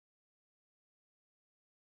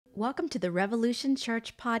Welcome to the Revolution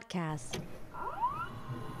Church podcast.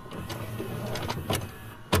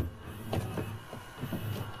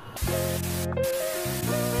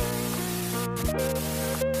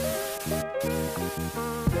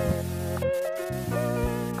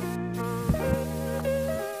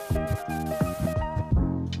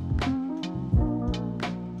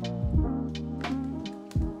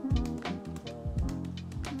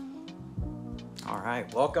 All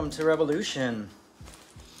right, welcome to Revolution.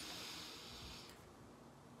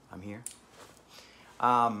 I'm here.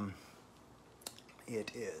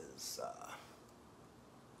 It is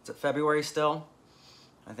it February still?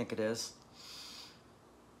 I think it is.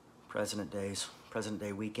 President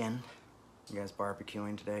Day weekend. You guys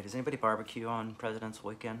barbecuing today? Does anybody barbecue on President's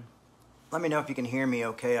weekend? Let me know if you can hear me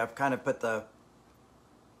okay. I've kind of put the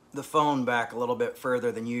phone back a little bit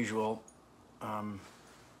further than usual. A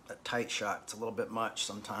tight shot, it's a little bit much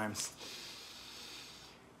sometimes.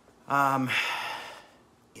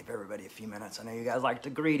 Give everybody a few minutes. I know you guys like to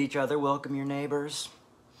greet each other, welcome your neighbors,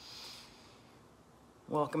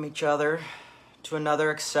 welcome each other to another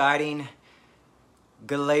exciting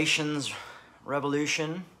Galatians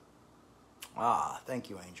revolution. Thank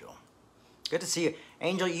you, Angel. Good to see you.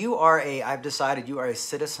 Angel, I've decided you are a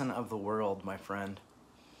citizen of the world, my friend.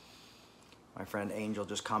 My friend Angel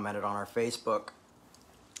just commented on our Facebook.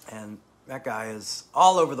 And that guy is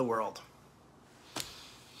all over the world.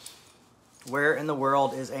 Where in the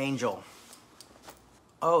world is Angel?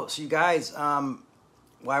 Oh, so you guys, while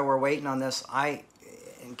we're waiting on this,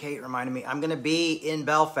 and Kate reminded me, I'm going to be in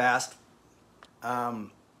Belfast.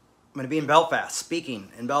 Speaking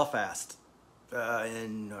in Belfast.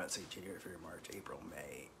 Let's see, January, February, March, April,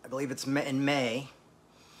 May. I believe it's in May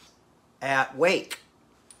at Wake,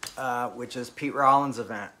 which is Pete Rollins'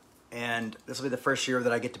 event. And this will be the first year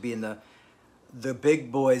that I get to be in the big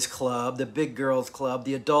boys club, the big girls club,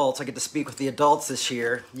 the adults. I get to speak with the adults this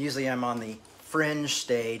year. Usually I'm on the fringe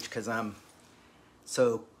stage because I'm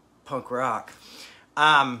so punk rock.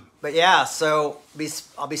 But yeah, so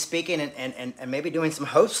I'll be speaking and maybe doing some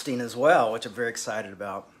hosting as well, which I'm very excited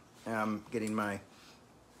about. Getting my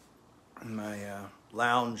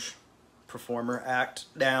lounge performer act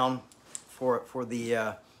down for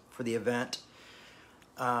the event.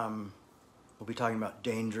 We'll be talking about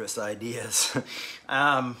dangerous ideas.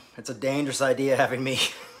 It's a dangerous idea having me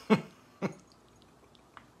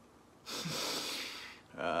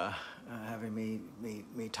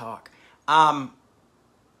talk, having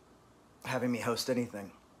me host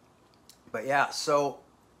anything. But yeah, so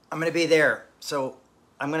I'm gonna be there. So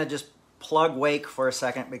I'm gonna just plug Wake for a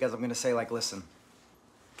second because I'm gonna say, like, listen,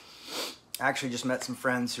 I actually just met some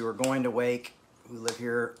friends who are going to Wake, who live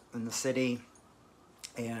here in the city.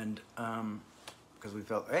 And because we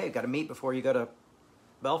felt, hey, got to meet before you go to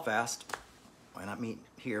Belfast. Why not meet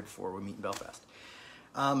here before we meet in Belfast?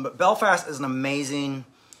 But Belfast is an amazing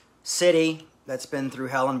city that's been through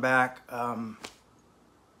hell and back.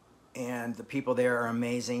 And the people there are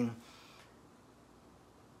amazing.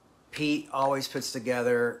 Pete always puts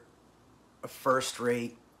together a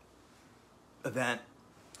first-rate event.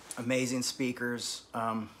 Amazing speakers,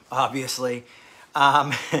 obviously.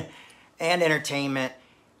 And entertainment.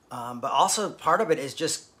 But also part of it is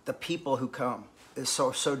just the people who come is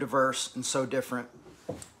so diverse and so different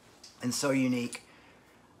and so unique.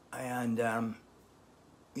 And,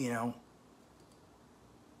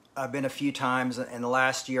 I've been a few times, and the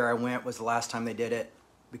last year I went was the last time they did it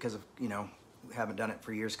because of, we haven't done it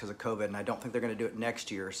for years because of COVID, and I don't think they're going to do it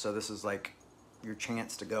next year. So this is like your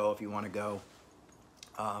chance to go if you want to go.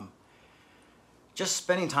 Just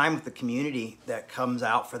spending time with the community that comes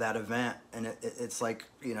out for that event. And it's like,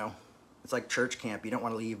 it's like church camp. You don't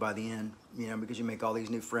want to leave by the end, because you make all these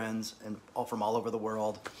new friends and all from all over the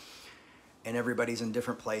world, and everybody's in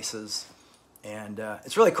different places. And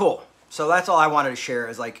it's really cool. So that's all I wanted to share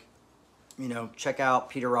is, like, check out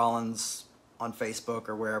Peter Rollins on Facebook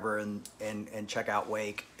or wherever and check out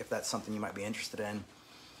Wake if that's something you might be interested in.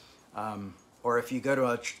 Or if you go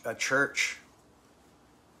to a church,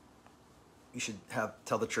 you should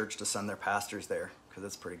tell the church to send their pastors there because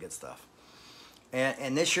it's pretty good stuff.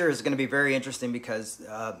 And this year is going to be very interesting because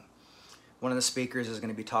one of the speakers is going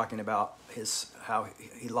to be talking about how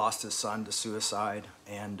he lost his son to suicide,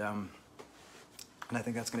 and I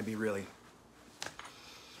think that's going to be really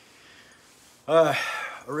a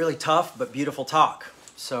really tough but beautiful talk.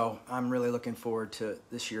 So I'm really looking forward to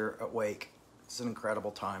this year at Wake. It's an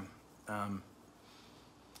incredible time. It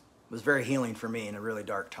was very healing for me in a really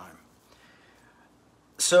dark time.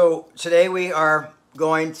 So today we are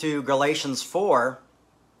going to Galatians 4,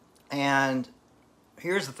 and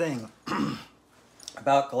here's the thing.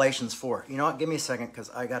 about Galatians 4. You know what? Give me a second because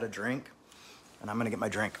I got a drink and I'm going to get my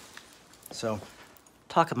drink. So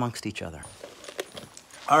talk amongst each other.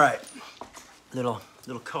 All right. Little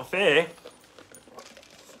coffee.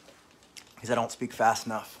 Because I don't speak fast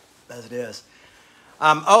enough as it is.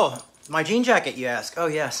 Oh, my jean jacket, you ask. Oh,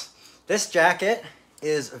 yes. This jacket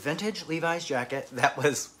is a vintage Levi's jacket. That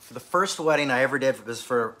was for the first wedding I ever did. It was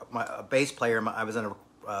for a bass player. I was in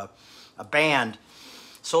a band,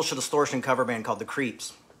 social distortion cover band called The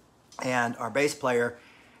Creeps. And our bass player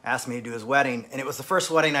asked me to do his wedding. And it was the first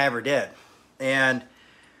wedding I ever did. And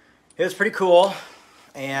it was pretty cool.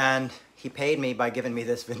 And he paid me by giving me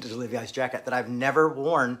this vintage Levi's jacket that I've never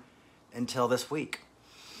worn until this week.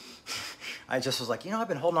 I just was like, you know, I've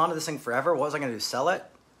been holding on to this thing forever. What was I going to do, sell it?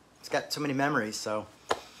 It's got too many memories, so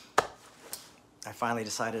I finally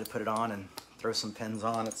decided to put it on and throw some pins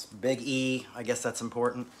on. It's big E. I guess that's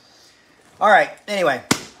important. All right, anyway,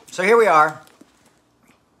 so here we are.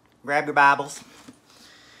 Grab your Bibles.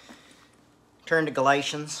 Turn to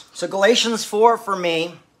Galatians. So Galatians 4 for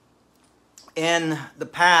me, in the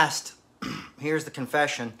past, here's the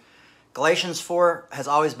confession. Galatians 4 has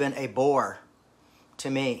always been a bore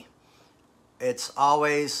to me. It's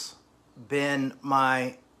always been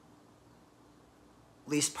my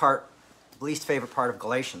least favorite part of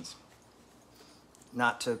Galatians.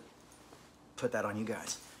 Not to put that on you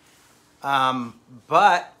guys.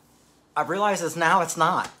 But I've realized this now it's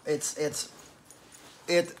not. It's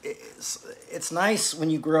nice when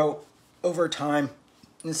you grow over time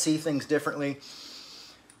and see things differently.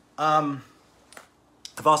 I've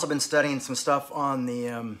also been studying some stuff on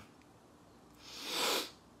the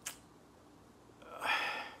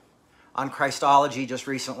on Christology just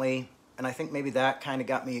recently, and I think maybe that kind of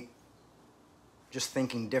got me just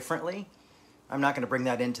thinking differently. I'm not going to bring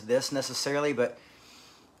that into this necessarily, but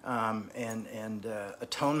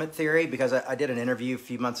atonement theory, because I did an interview a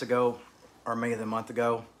few months ago, or maybe a month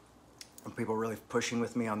ago, and people were really pushing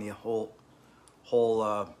with me on the whole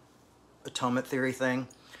atonement theory thing.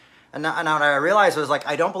 And now what I realized was, like,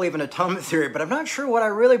 I don't believe in atonement theory, but I'm not sure what I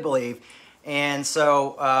really believe. And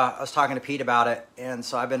so I was talking to Pete about it, and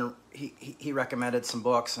so he recommended some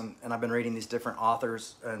books, and I've been reading these different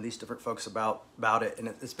authors and these different folks about it, and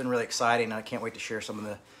it's been really exciting, and I can't wait to share some of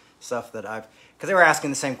the stuff that because they were asking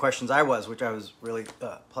the same questions I was, which I was really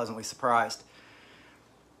pleasantly surprised,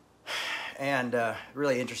 and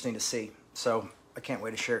really interesting to see. So I can't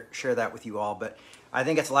wait to share that with you all. But I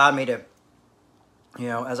think it's allowed me to, you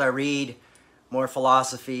know, as I read more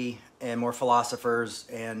philosophy and more philosophers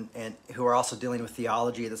and who are also dealing with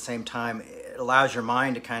theology at the same time, it allows your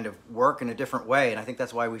mind to kind of work in a different way. And I think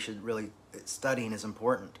that's why we should really, studying is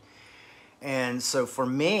important. And so for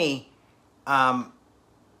me,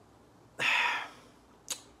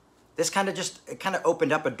 this kind of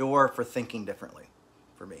opened up a door for thinking differently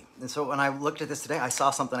for me. And so when I looked at this today, I saw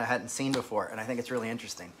something I hadn't seen before, and I think it's really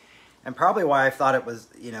interesting. And probably why I thought it was,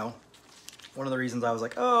 you know, one of the reasons I was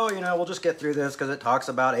like, oh, you know, we'll just get through this because it talks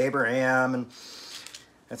about Abraham, and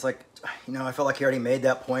it's like, you know, I felt like he already made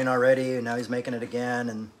that point already, and now he's making it again,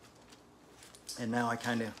 and now I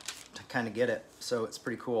kind of get it. So it's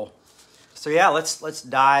pretty cool. So yeah, let's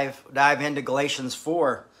dive into Galatians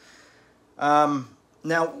 4.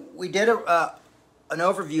 Now we did an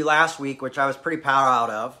overview last week, which I was pretty proud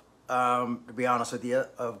of, to be honest with you,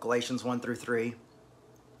 of Galatians 1 through 3.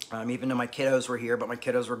 Even though my kiddos were here, but my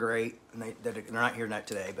kiddos were great, and they're not here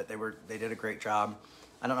today, but they did a great job.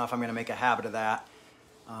 I don't know if I'm going to make a habit of that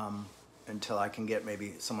until I can get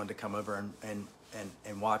maybe someone to come over and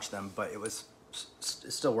watch them, but it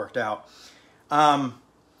still worked out.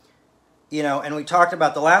 You know, and we talked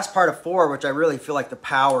about the last part of 4, which I really feel like the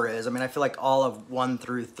power is. I mean, I feel like all of 1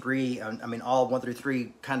 through 3, all of 1 through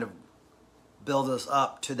 3 kind of build us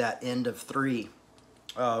up to that end of 3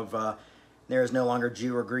 of there is no longer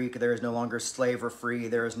Jew or Greek, there is no longer slave or free,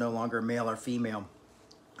 there is no longer male or female.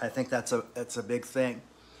 I think that's a big thing.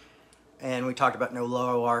 And we talked about no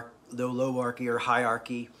lowarchy or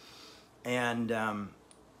hierarchy, and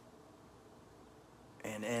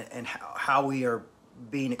how we are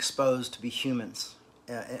being exposed to be humans,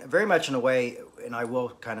 very much in a way. And I will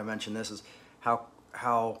kind of mention this, is how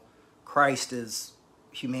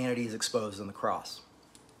humanity is exposed on the cross.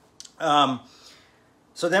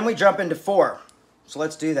 So then we jump into 4. So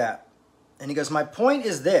let's do that. And he goes, my point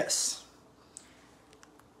is this.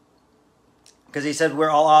 Because he said we're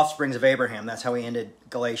all offsprings of Abraham. That's how he ended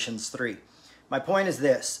Galatians 3. My point is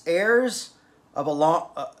this.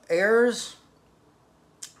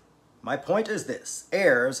 My point is this.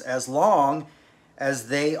 Heirs, as long as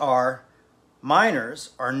they are minors,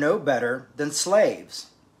 are no better than slaves,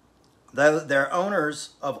 though they're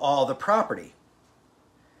owners of all the property.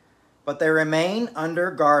 but they remain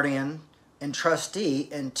under guardian and trustee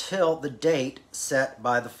until the date set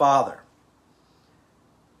by the father.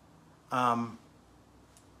 My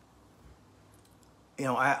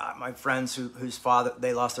friends whose father,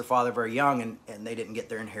 they lost their father very young, and they didn't get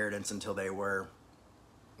their inheritance until they were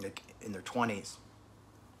in their 20s.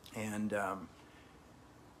 And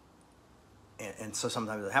so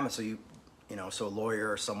sometimes it happens. So a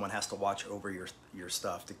lawyer or someone has to watch over your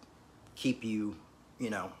stuff to keep you,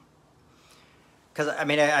 because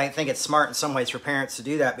I think it's smart in some ways for parents to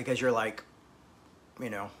do that, because you're like,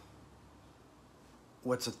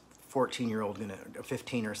 what's a 14-year-old gonna, a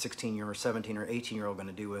 15 or 16 or 17 or 18-year-old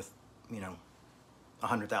gonna do with,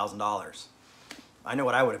 $100,000? I know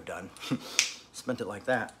what I would have done. Spent it like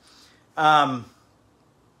that.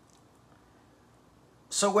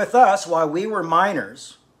 So with us, while we were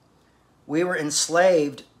minors, we were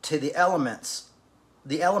enslaved to the elements,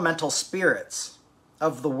 the elemental spirits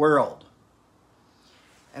of the world.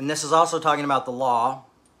 And this is also talking about the law.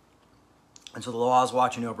 And so the law is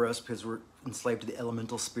watching over us because we're enslaved to the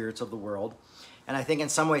elemental spirits of the world. And I think in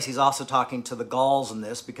some ways he's also talking to the Gauls in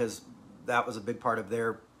this, because that was a big part of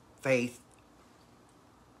their faith.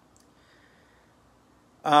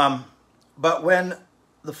 But when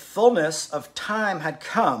the fullness of time had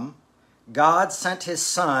come, God sent his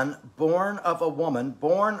Son, born of a woman,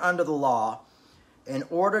 born under the law, in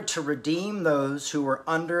order to redeem those who were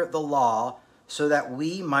under the law, so that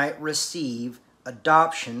we might receive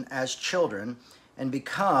adoption as children, and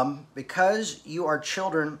become, because you are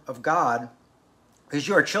children of God,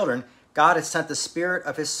 God has sent the Spirit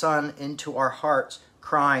of his Son into our hearts,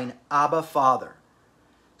 crying, Abba, Father.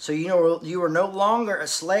 So you are no longer a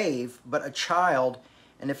slave, but a child,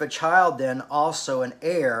 and if a child, then also an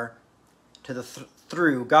heir to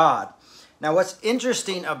through God. Now, what's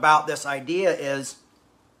interesting about this idea is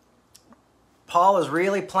Paul is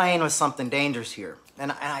really playing with something dangerous here,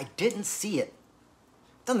 and I didn't see it.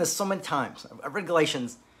 I've done this so many times. I've read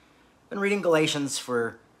Galatians. I've been reading Galatians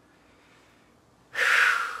for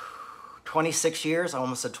 26 years. I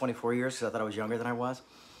almost said 24 years because I thought I was younger than I was.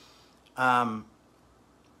 I've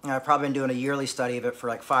probably been doing a yearly study of it for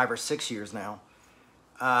like 5 or 6 years now.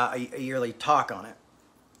 A yearly talk on it.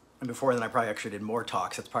 And before then, I probably actually did more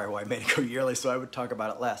talks. That's probably why I made it go yearly, so I would talk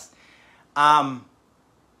about it less. And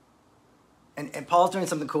Paul's doing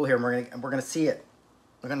something cool here, and we're gonna see it.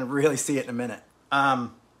 We're gonna really see it in a minute.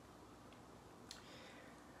 But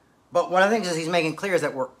one of the things that he's making clear is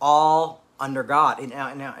that we're all under God.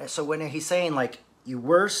 So when he's saying, like, you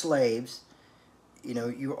were slaves,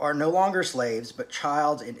 you are no longer slaves, but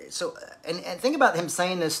child. And think about him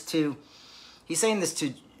saying this to. He's saying this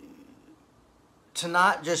to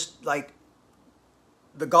not just like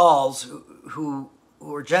the Gauls who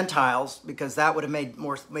are Gentiles, because that would have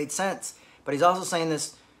made sense. But he's also saying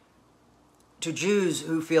this to Jews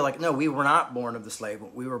who feel like, no, we were not born of the slave.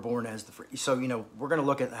 We were born as the free. So, we're going to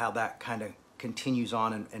look at how that kind of continues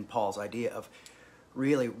on in Paul's idea of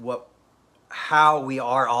really how we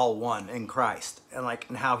are all one in Christ,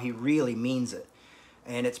 and how he really means it.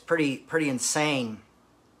 And it's pretty insane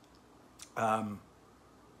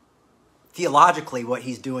theologically what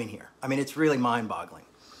he's doing here. It's really mind-boggling.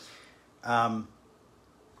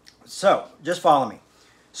 So, just follow me.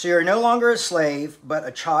 So you're no longer a slave, but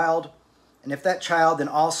a child, and if that child, then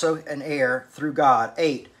also an heir through God.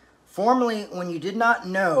 8. Formerly, when you did not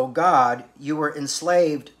know God, you were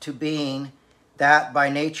enslaved to being that by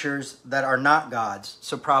natures that are not God's.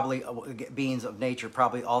 So probably beings of nature,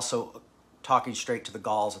 probably also talking straight to the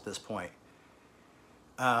Gauls at this point.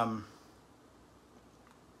 Now,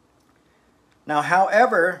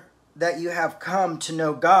 however, that you have come to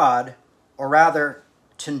know God, or rather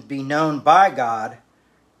to be known by God,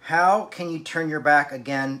 how can you turn your back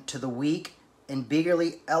again to the weak and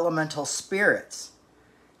beggarly elemental spirits?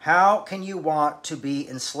 How can you want to be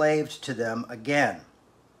enslaved to them again?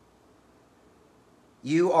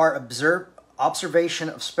 You are observation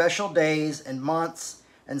of special days and months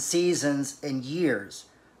and seasons and years.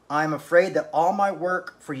 I am afraid that all my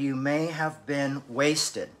work for you may have been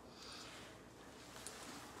wasted.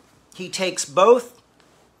 He takes both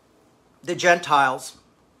the Gentiles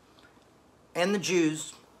and the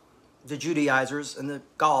Jews, the Judaizers and the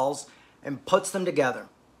Gauls, and puts them together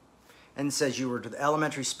and says you were to the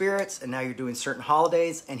elementary spirits, and now you're doing certain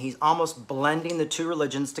holidays, and he's almost blending the two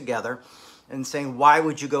religions together and saying, why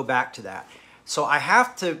would you go back to that? So I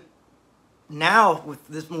have to, now with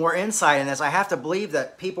this more insight in this, I have to believe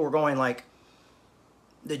that people were going like,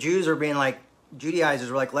 the Jews are being like, Judaizers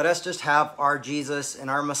were like, let us just have our Jesus and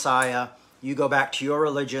our Messiah. You go back to your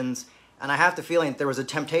religions. And I have the feeling that there was a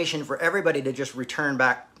temptation for everybody to just return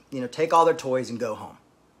back, take all their toys and go home.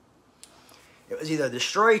 It was either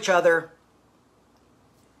destroy each other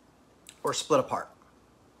or split apart.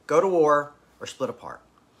 Go to war or split apart.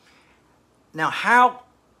 Now, how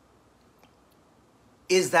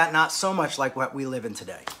is that not so much like what we live in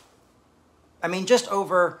today? I mean, just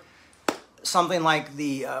over something like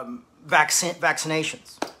the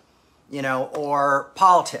vaccinations, you know, or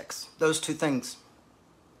politics, those two things.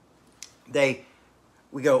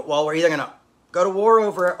 We go, well, we're either going to go to war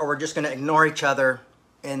over it or we're just going to ignore each other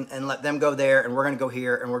and let them go there and we're going to go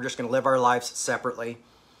here and we're just going to live our lives separately,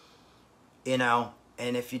 you know.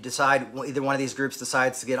 And if you decide, either one of these groups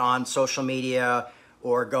decides to get on social media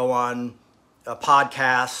or go on a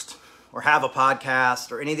podcast or have a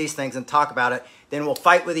podcast or any of these things and talk about it, then we'll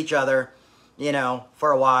fight with each other, you know,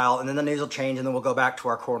 for a while, and then the news will change and then we'll go back to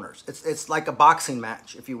our corners. It's like a boxing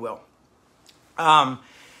match, if you will. And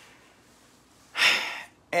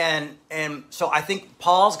so I think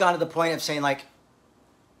Paul's gone to the point of saying, like,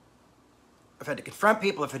 I've had to confront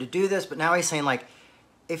people, I've had to do this, but now he's saying, like,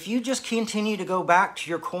 if you just continue to go back to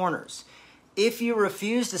your corners, if you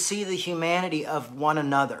refuse to see the humanity of one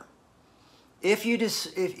another, if you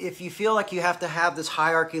feel like you have to have this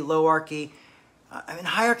hierarchy, lowarchy, I mean,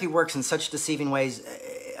 hierarchy works in such deceiving ways.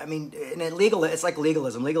 I mean, it's like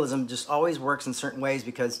legalism. Legalism just always works in certain ways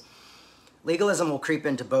because legalism will creep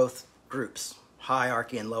into both groups,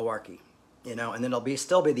 hierarchy and lowarchy, you know, and then it'll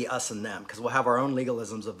still be the us and them because we'll have our own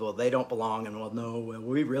legalisms of, well, they don't belong, and well, no,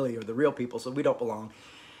 we really are the real people, so we don't belong.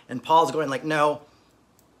 And Paul's going like, no,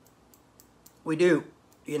 we do,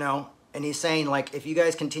 you know, and he's saying, like, if you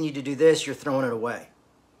guys continue to do this, you're throwing it away.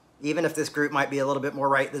 Even if this group might be a little bit more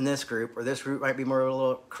right than this group, or this group might be more a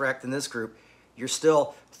little correct than this group, you're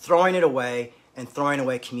still throwing it away and throwing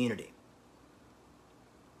away community.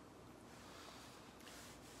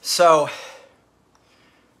 So,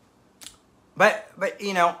 but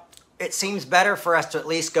you know, it seems better for us to at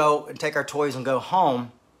least go and take our toys and go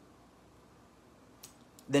home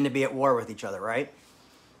than to be at war with each other, right?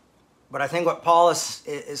 But I think what Paul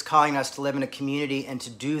is calling us to live in a community and to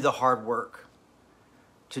do the hard work,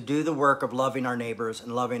 to do the work of loving our neighbors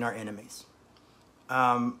and loving our enemies.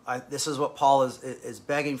 This is what Paul is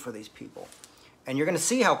begging for these people. And you're going to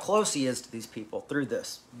see how close he is to these people through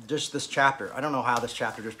just this chapter. I don't know how this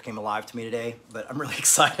chapter just became alive to me today, but I'm really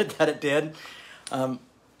excited that it did.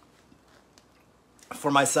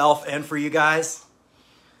 For myself and for you guys.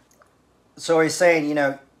 So he's saying, you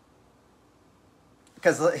know,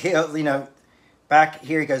 because, you know, back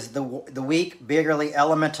here he goes, the weak, beggarly,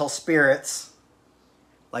 elemental spirits,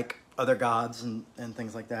 like other gods and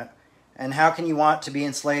things like that. And how can you want to be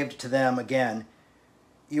enslaved to them again?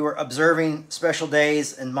 You are observing special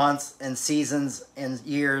days and months and seasons and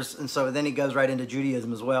years. And so then he goes right into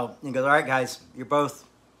Judaism as well. And he goes, all right, guys, you're both.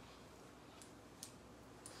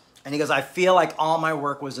 And he goes, I feel like all my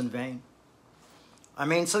work was in vain. I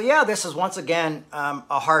mean, so yeah, this is once again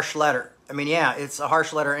a harsh letter. I mean, yeah, it's a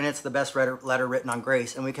harsh letter, and it's the best letter written on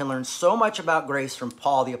grace. And we can learn so much about grace from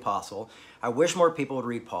Paul the Apostle. I wish more people would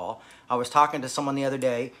read Paul. I was talking to someone the other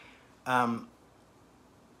day, and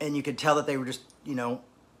you could tell that they were just, you know,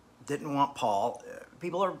 didn't want Paul.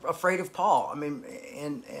 People are afraid of Paul. I mean,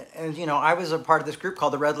 and you know, I was a part of this group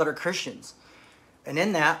called the Red Letter Christians. And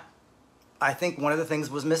in that, I think one of the things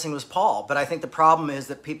was missing was Paul. But I think the problem is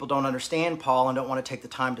that people don't understand Paul and don't want to take the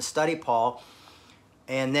time to study Paul.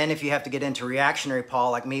 And then if you have to get into reactionary Paul,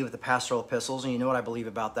 like me with the pastoral epistles, and you know what I believe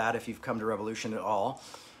about that if you've come to Revolution at all,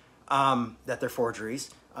 that they're forgeries.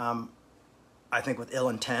 I think with ill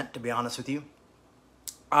intent, to be honest with you.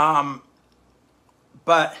 But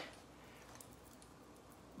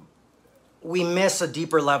we miss a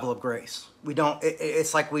deeper level of grace. We don't,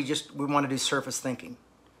 it's like we want to do surface thinking,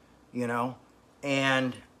 you know?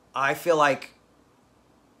 And I feel like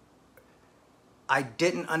I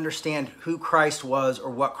didn't understand who Christ was or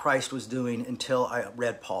what Christ was doing until I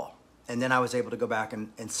read Paul. And then I was able to go back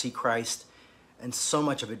and see Christ in so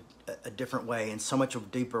much of a different way, in so much of a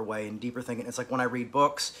deeper way, and deeper thinking. It's like when I read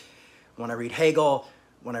books, when I read Hegel,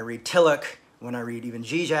 when I read Tillich, when I read even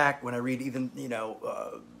Zizek, when I read even, you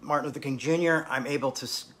know, Martin Luther King Jr., I'm able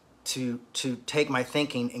to take my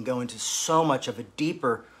thinking and go into so much of a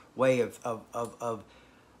deeper way of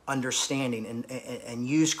understanding and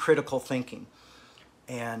use critical thinking.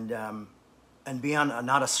 And be on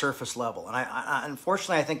not a surface level. And I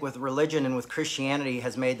unfortunately, I think with religion and with Christianity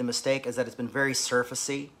has made the mistake is that it's been very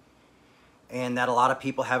surfacey, and that a lot of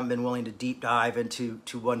people haven't been willing to deep dive into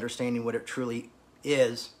understanding what it truly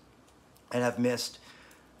is, and have missed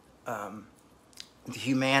the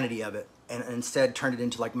humanity of it, and instead turned it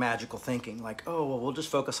into like magical thinking, like, oh, well, we'll just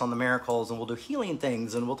focus on the miracles, and we'll do healing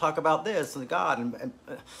things, and we'll talk about this and God,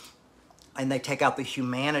 and they take out the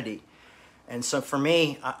humanity. And so for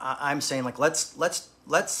me, I'm saying like, let's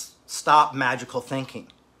stop magical thinking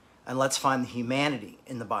and let's find the humanity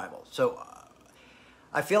in the Bible. So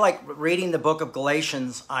I feel like reading the book of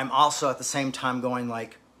Galatians, I'm also at the same time going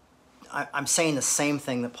like, I'm saying the same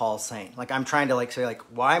thing that Paul's saying. Like I'm trying to like say like,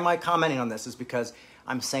 why am I commenting on this? Is because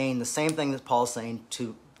I'm saying the same thing that Paul's saying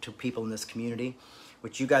to people in this community,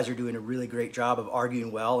 which you guys are doing a really great job of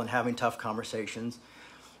arguing well and having tough conversations.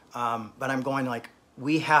 But I'm going like,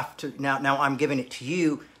 we have to, now I'm giving it to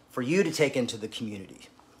you for you to take into the community.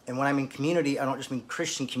 And when I mean community, I don't just mean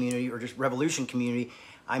Christian community or just revolution community.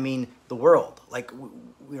 I mean the world. Like,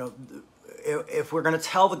 you know, if we're going to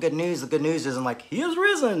tell the good news isn't like, he is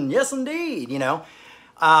risen, yes indeed, you know.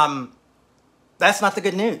 That's not the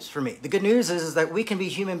good news for me. The good news is that we can be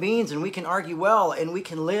human beings and we can argue well and we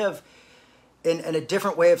can live in a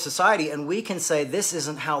different way of society, and we can say this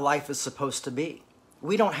isn't how life is supposed to be.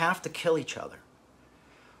 We don't have to kill each other.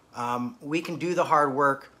 We can do the hard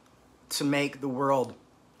work to make the world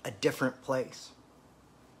a different place.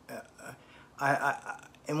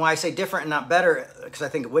 And when I say different and not better, because I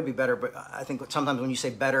think it would be better, but I think sometimes when you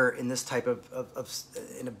say better in this type of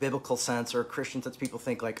in a biblical sense or a Christian sense, people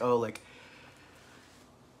think like, oh, like,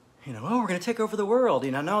 you know, oh, we're going to take over the world.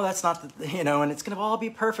 You know, no, that's not, you know, and it's going to all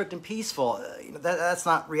be perfect and peaceful. You know, that's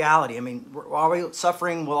not reality. I mean,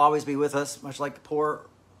 suffering will always be with us, much like the poor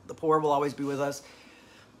will always be with us.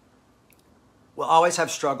 We'll always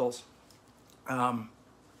have struggles,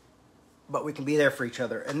 but we can be there for each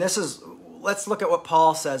other. And this is, let's look at what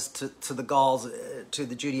Paul says to the Gauls, to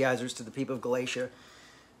the Judaizers, to the people of Galatia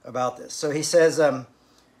about this. So he says, I'm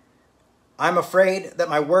afraid that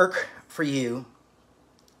my work for you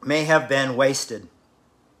may have been wasted.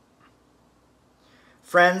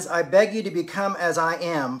 Friends, I beg you to become as I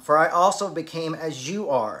am, for I also became as you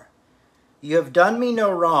are. You have done me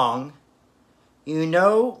no wrong. You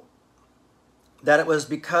know that it was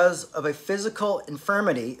because of a physical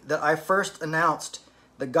infirmity that I first announced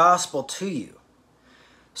the gospel to you.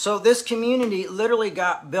 So this community literally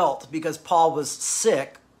got built because Paul was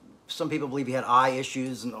sick. Some people believe he had eye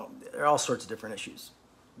issues, and there are all sorts of different issues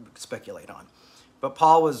we could speculate on. But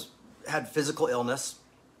Paul had physical illness,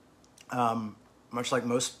 much like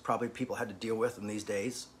most probably people had to deal with in these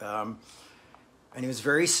days. And he was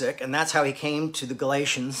very sick, and that's how he came to the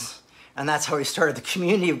Galatians, and that's how he started the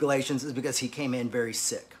community of Galatians, is because he came in very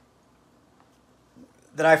sick.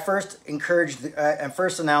 That I first and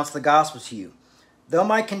first announced the gospel to you. Though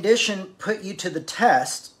my condition put you to the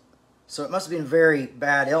test, so it must have been very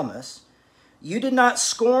bad illness, you did not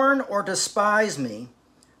scorn or despise me,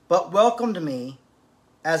 but welcomed me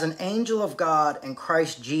as an angel of God in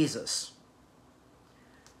Christ Jesus.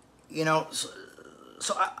 You know,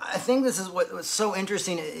 so I think this is what's so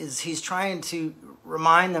interesting, is he's trying to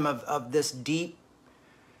remind them of this deep,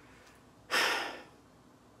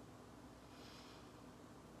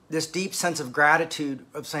 sense of gratitude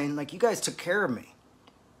of saying, like, you guys took care of me.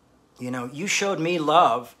 You know, you showed me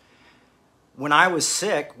love when I was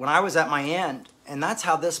sick, when I was at my end. And that's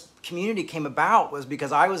how this community came about, was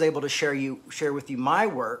because I was able to share with you my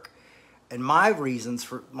work and my reasons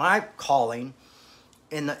for my calling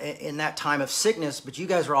in that time of sickness. But you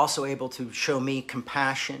guys were also able to show me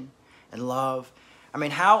compassion and love. I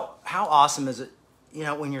mean, how awesome is it, you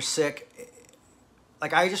know, when you're sick?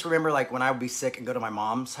 Like, I just remember, like, when I would be sick and go to my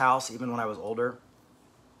mom's house, even when I was older.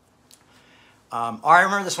 I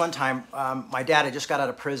remember this one time, my dad had just got out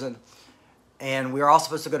of prison, and we were all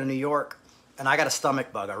supposed to go to New York. And I got a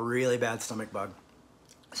stomach bug, a really bad stomach bug.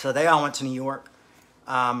 So they all went to New York.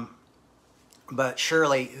 But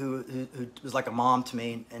Shirley, who was like a mom to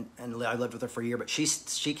me, and I lived with her for a year, but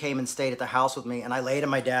she came and stayed at the house with me, and I laid in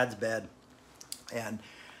my dad's bed and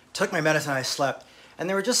took my medicine, and I slept. And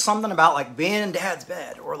there was just something about like being in dad's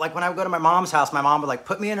bed, or like when I would go to my mom's house, my mom would like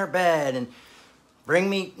put me in her bed and bring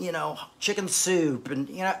me, you know, chicken soup, and,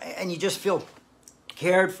 you know, and you just feel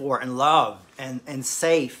cared for and loved and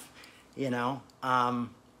safe. You know, and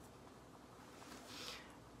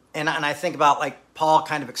I think about like Paul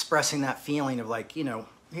kind of expressing that feeling of like, you know,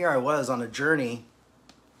 here I was on a journey,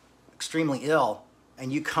 extremely ill,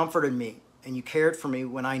 and you comforted me and you cared for me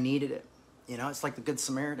when I needed it. You know, it's like the Good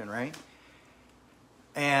Samaritan, right?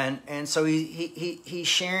 And so he's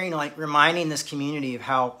sharing, like, reminding this community of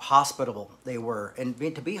how hospitable they were. And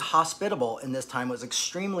to be hospitable in this time was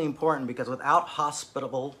extremely important, because without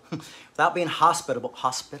being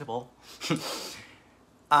hospitable,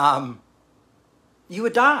 you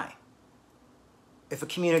would die if a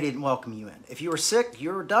community didn't welcome you in. If you were sick,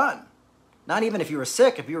 you were done. Not even if you were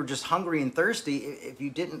sick, if you were just hungry and thirsty, if you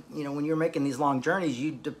didn't, you know, when you were making these long journeys,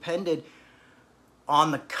 you depended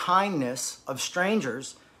on the kindness of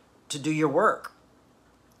strangers to do your work.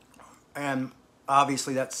 And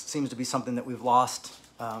obviously that seems to be something that we've lost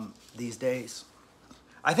these days.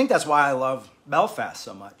 I think that's why I love Belfast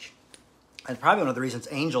so much. And probably one of the reasons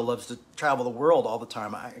Angel loves to travel the world all the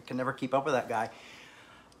time. I can never keep up with that guy.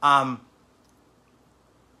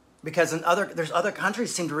 Because there's other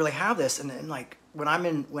countries seem to really have this, and like when I'm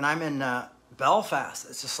in Belfast,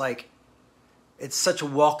 it's just like it's such a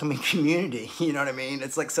welcoming community. You know what I mean?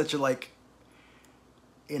 It's like such a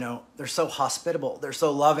they're so hospitable, they're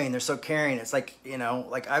so loving, they're so caring. It's like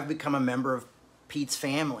like I've become a member of Pete's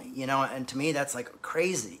family. And to me that's like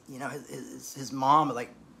crazy. His mom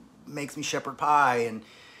like makes me shepherd pie,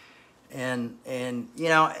 and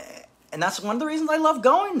that's one of the reasons I love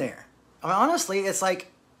going there. I mean, honestly, it's like.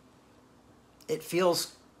 It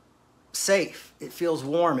feels safe. It feels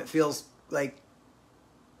warm. It feels like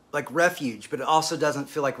refuge, but it also doesn't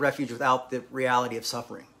feel like refuge without the reality of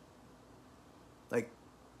suffering. Like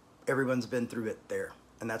everyone's been through it there,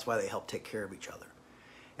 and that's why they help take care of each other.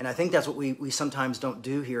 And I think that's what we sometimes don't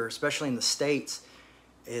do here, especially in the States,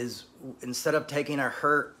 is instead of taking our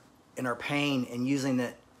hurt and our pain and using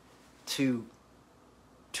it to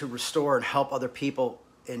restore and help other people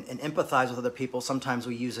and empathize with other people, sometimes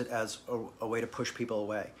we use it as a way to push people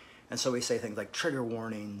away. And so we say things like trigger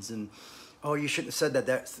warnings and, oh, you shouldn't have said that,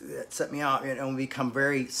 that set me out. And we become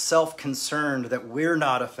very self-concerned that we're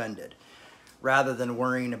not offended, rather than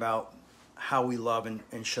worrying about how we love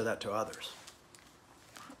and show that to others.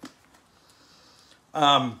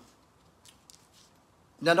 Now,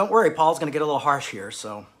 don't worry, Paul's going to get a little harsh here.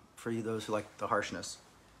 So for you, those who like the harshness,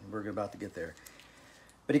 we're about to get there.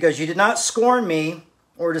 But he goes, you did not scorn me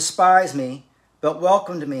or despise me, but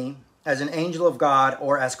welcomed me as an angel of God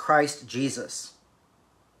or as Christ Jesus.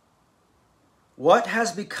 What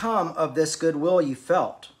has become of this goodwill you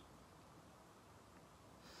felt?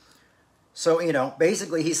 So,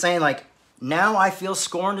 basically he's saying like, now I feel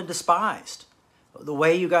scorned and despised. The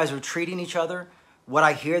way you guys are treating each other, what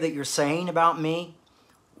I hear that you're saying about me,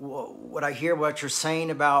 what I hear what you're saying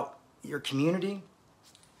about your community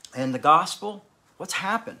and the gospel, what's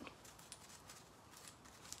happened?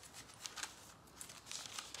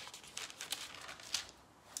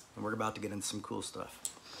 And we're about to get into some cool stuff.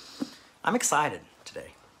 I'm excited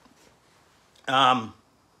today.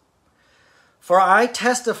 For I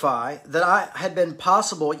testify that had been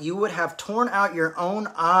possible, you would have torn out your own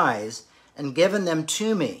eyes and given them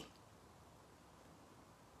to me.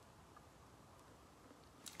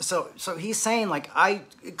 So he's saying, like, I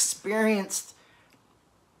experienced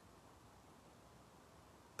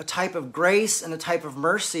a type of grace and a type of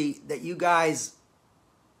mercy that you guys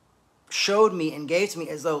showed me and gave to me,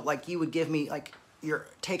 as though like you would give me like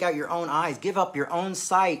take out your own eyes, give up your own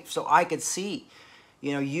sight so I could see.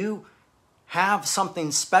 You have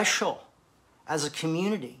something special as a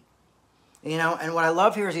community. And what I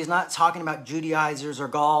love here is he's not talking about Judaizers or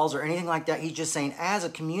Gauls or anything like that. He's just saying, as a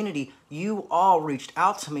community, you all reached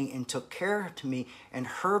out to me and took care of me and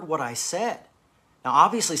heard what I said. Now,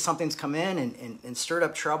 obviously, something's come in and stirred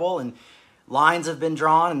up trouble, and lines have been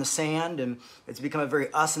drawn in the sand, and it's become a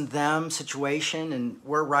very us and them situation, and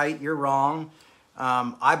we're right, you're wrong.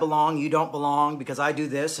 I belong, you don't belong, because I do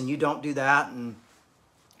this and you don't do that, and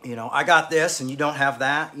I got this and you don't have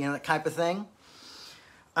that, that type of thing.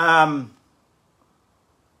 But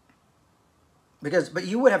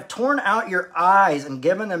you would have torn out your eyes and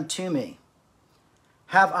given them to me.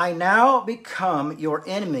 Have I now become your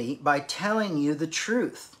enemy by telling you the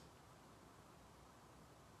truth?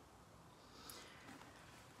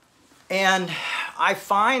 And I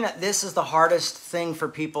find that this is the hardest thing for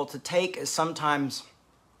people to take, is sometimes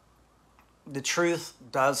the truth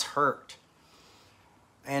does hurt.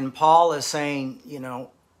 And Paul is saying,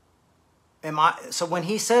 so when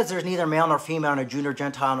he says there's neither male nor female, nor Jew nor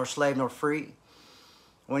Gentile, nor slave nor free,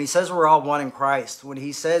 when he says we're all one in Christ, when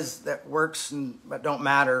he says that works but don't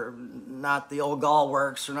matter, not the old Gaul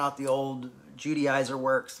works or not the old Judaizer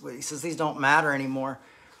works, he says these don't matter anymore.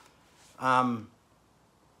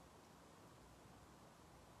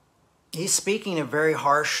 He's speaking a very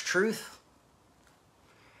harsh truth.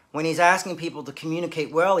 When he's asking people to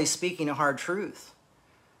communicate well, he's speaking a hard truth.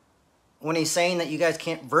 When he's saying that you guys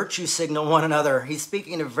can't virtue signal one another, he's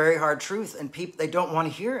speaking a very hard truth, and people, they don't want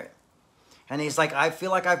to hear it. And he's like, I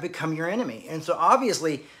feel like I've become your enemy. And so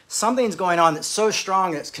obviously something's going on that's so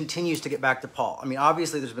strong that it continues to get back to Paul. I mean,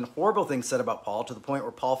 obviously there's been horrible things said about Paul, to the point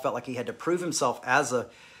where Paul felt like he had to prove himself as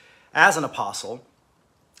an apostle,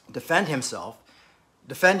 defend himself,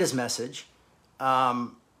 defend his message.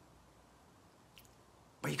 But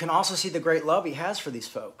you can also see the great love he has for these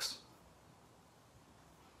folks.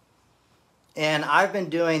 And I've been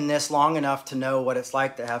doing this long enough to know what it's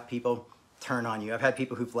like to have people turn on you. I've had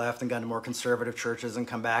people who've left and gone to more conservative churches and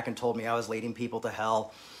come back and told me I was leading people to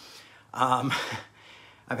hell. I've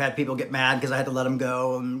had people get mad because I had to let them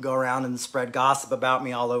go and go around and spread gossip about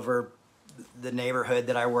me all over the neighborhood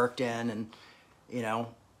that I worked in. And, you know,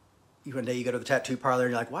 one day you go to the tattoo parlor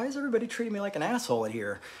and you're like, why is everybody treating me like an asshole in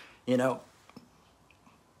here? You know?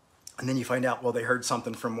 And then you find out, well, they heard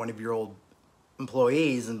something from one of your old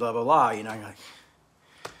employees and blah, blah, blah. You know, you're like,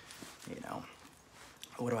 you know,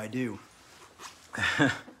 what do I do?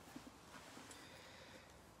 And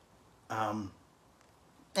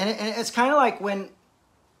it's kind of like when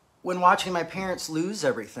watching my parents lose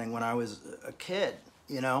everything when I was a kid,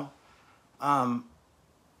 you know.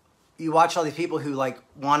 You watch all these people who like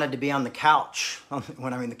wanted to be on the couch,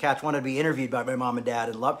 when I mean the couch, wanted to be interviewed by my mom and dad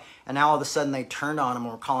and love, and now all of a sudden they turned on them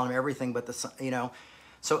and were calling them everything but the, you know.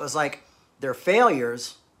 So it was like their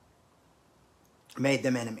failures made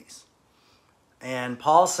them enemies. And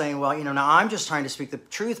Paul's saying, well, you know, now I'm just trying to speak the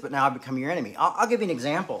truth, but now I've become your enemy. I'll give you an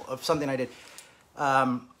example of something I did.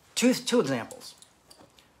 Two examples.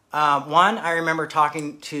 One, I remember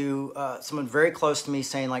talking to someone very close to me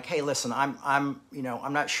saying like, hey, listen, I'm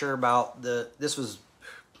not sure about this was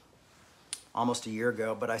almost a year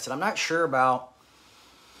ago, but I said, I'm not sure about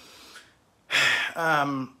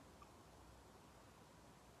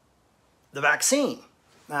the vaccine.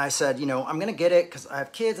 And I said, you know, I'm going to get it because I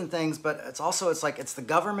have kids and things, but it's the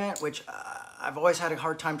government, which I've always had a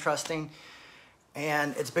hard time trusting,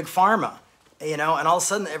 and it's big pharma. You know, and all of a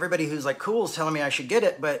sudden everybody who's like cool is telling me I should get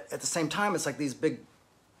it, but at the same time it's like these big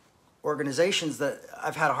organizations that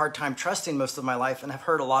I've had a hard time trusting most of my life and have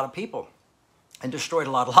hurt a lot of people and destroyed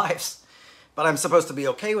a lot of lives. But I'm supposed to be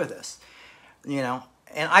okay with this, you know?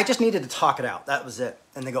 And I just needed to talk it out. That was it.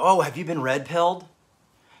 And they go, oh, have you been red-pilled?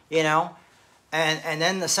 You know? And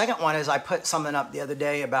then the second one is I put something up the other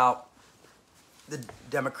day about the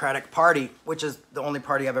Democratic Party, which is the only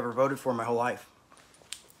party I've ever voted for my whole life.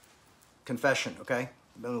 Confession, okay?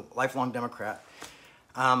 Been a lifelong Democrat.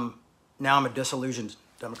 Now I'm a disillusioned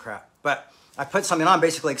Democrat. But I put something on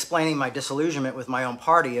basically explaining my disillusionment with my own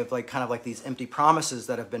party of like kind of like these empty promises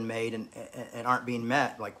that have been made and aren't being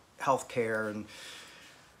met, like health care and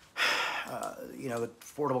you know, the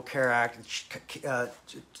Affordable Care Act,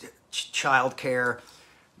 child care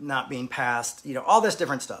not being passed, you know, all this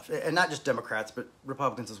different stuff. And not just Democrats, but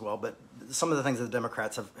Republicans as well. But some of the things that the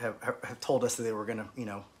Democrats have told us that they were going to, you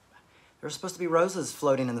know, there's supposed to be roses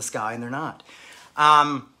floating in the sky, and they're not.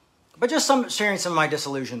 But just sharing some of my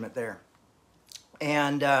disillusionment there.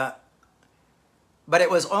 And, but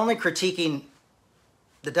it was only critiquing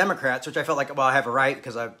the Democrats, which I felt like, well, I have a right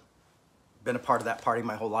because I've been a part of that party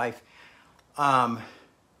my whole life. And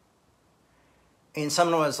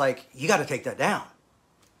someone was like, you got to take that down.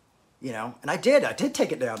 You know, and I did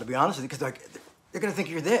take it down, to be honest with you, because like, they're going to think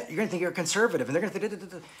you're this. You're going to think you're a conservative, and they're going to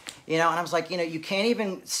think, you know, and I was like, you know, you can't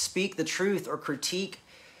even speak the truth or critique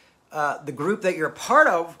the group that you're a part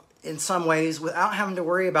of in some ways without having to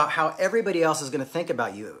worry about how everybody else is going to think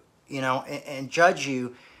about you, you know, and judge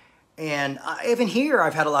you. And even here,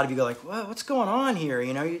 I've had a lot of you go like, well, what's going on here?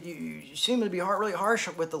 You know, you seem to be really harsh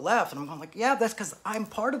with the left. And I'm going like, yeah, that's because I'm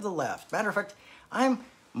part of the left. Matter of fact, I'm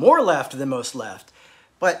more left than most left.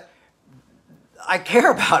 But I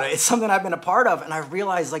care about it. It's something I've been a part of, and I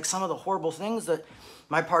realized like some of the horrible things that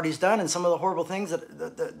my party's done, and some of the horrible things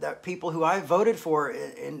that people who I voted for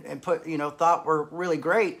and put, you know, thought were really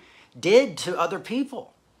great did to other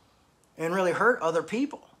people, and really hurt other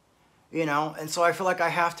people, you know. And so I feel like I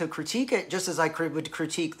have to critique it just as I would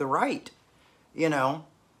critique the right, you know.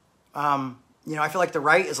 You know, I feel like the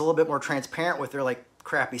right is a little bit more transparent with their like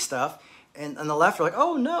crappy stuff, and the left are like,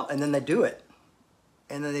 oh no, and then they do it.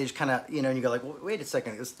 And then they just kind of, you know, and you go like, well, wait a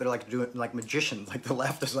second. They're like doing like magicians. Like the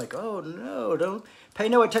left is like, oh no, don't pay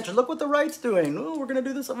no attention. Look what the right's doing. Oh, we're going to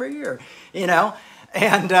do this over here, you know?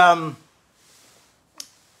 And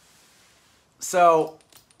so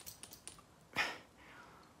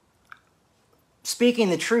speaking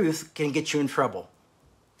the truth can get you in trouble.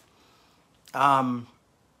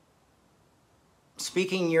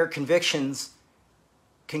 Speaking your convictions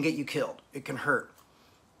can get you killed. It can hurt.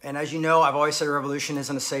 And as you know, I've always said Revolution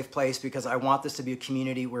isn't a safe place because I want this to be a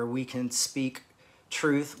community where we can speak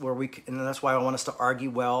truth, and that's why I want us to argue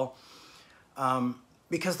well,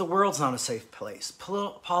 because the world's not a safe place.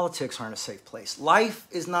 Politics aren't a safe place. Life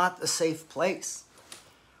is not a safe place.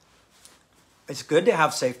 It's good to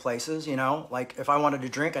have safe places, you know, like if I wanted to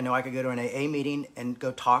drink, I know I could go to an AA meeting and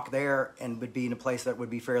go talk there and would be in a place that would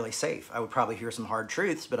be fairly safe. I would probably hear some hard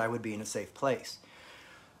truths, but I would be in a safe place.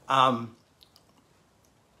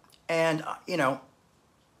 And, you know,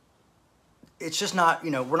 it's just not,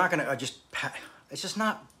 we're not going to it's just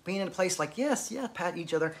not being in a place like, yes, yeah, pat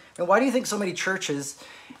each other. And why do you think so many churches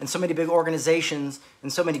and so many big organizations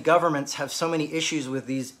and so many governments have so many issues with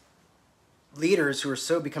these leaders who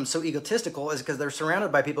are become so egotistical? Is because they're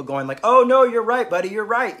surrounded by people going like, oh no, you're right, buddy, you're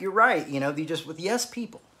right. They just with yes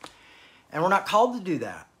people. And we're not called to do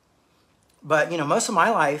that. But, most of my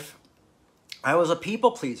life, I was a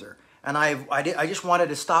people pleaser. And I just wanted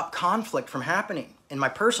to stop conflict from happening in my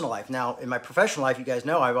personal life. Now, in my professional life, you guys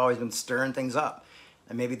know I've always been stirring things up.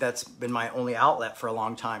 And maybe that's been my only outlet for a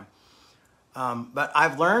long time. But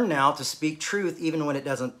I've learned now to speak truth even when it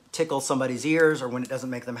doesn't tickle somebody's ears or when it doesn't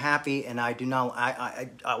make them happy. And I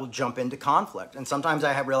will jump into conflict. And sometimes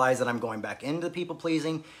I have realized that I'm going back into people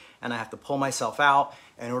pleasing and I have to pull myself out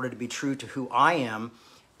in order to be true to who I am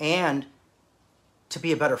and to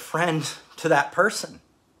be a better friend to that person.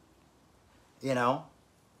 And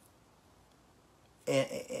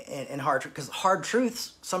hard, because hard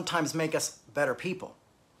truths sometimes make us better people.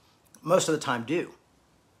 Most of the time do.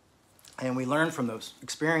 And we learn from those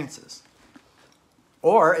experiences.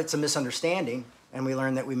 Or it's a misunderstanding and we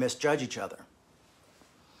learn that we misjudge each other.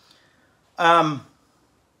 And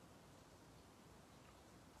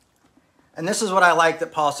this is what I like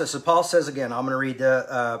that Paul says. So Paul says again, I'm going to read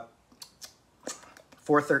the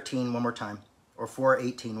 4:13 one more time, or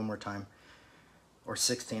 4:18 one more time, or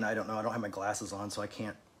 16. I don't know. I don't have my glasses on, so I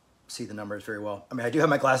can't see the numbers very well. I mean, I do have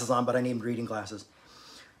my glasses on, but I need reading glasses.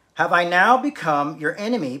 Have I now become your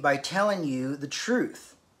enemy by telling you the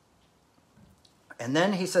truth? And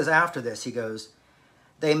then he says after this, he goes,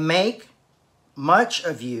 they make much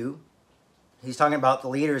of you. He's talking about the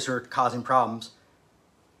leaders who are causing problems.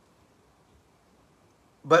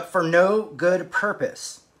 But for no good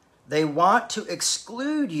purpose. They want to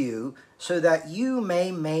exclude you so that you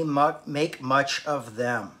may make much of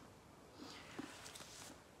them.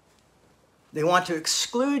 They want to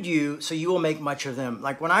exclude you so you will make much of them.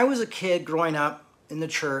 Like when I was a kid growing up in the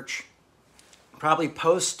church, probably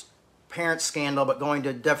post-parent scandal, but going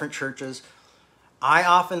to different churches, I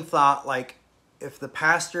often thought like if the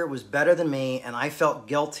pastor was better than me and I felt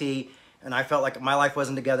guilty and I felt like my life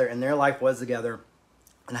wasn't together and their life was together,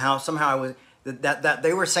 and how somehow I was, that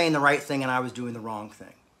they were saying the right thing and I was doing the wrong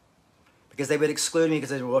thing. Because they would exclude me because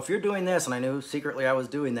they said, well, if you're doing this, and I knew secretly I was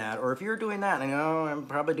doing that, or if you're doing that, and I know I'm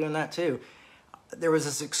probably doing that too. There was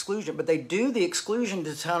this exclusion, but they do the exclusion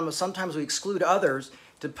to tell them sometimes we exclude others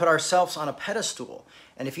to put ourselves on a pedestal.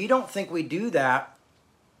 And if you don't think we do that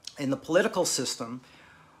in the political system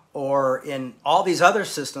or in all these other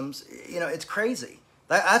systems, it's crazy.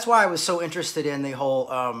 That's why I was so interested in the whole,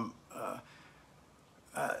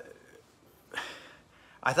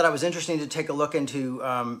 I thought it was interesting to take a look into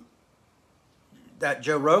that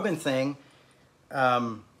Joe Rogan thing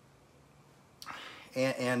and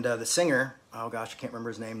the singer, oh gosh, I can't remember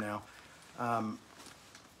his name now,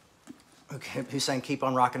 who sang Keep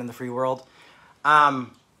on Rockin' in the Free World.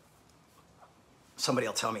 Somebody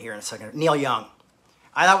will tell me here in a second. Neil Young.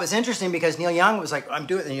 I thought it was interesting because Neil Young was like, I'm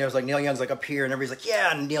doing it. And it was like, Neil Young's like up here and everybody's like,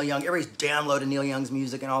 yeah, and Neil Young, everybody's downloading Neil Young's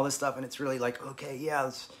music and all this stuff. And it's really like, okay, yeah,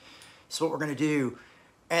 that's what we're going to do.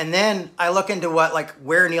 And then I look into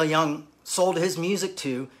where Neil Young sold his music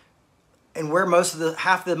to and where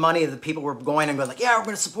half the money of the people were going and going like, yeah, we're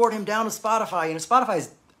going to support him down to Spotify.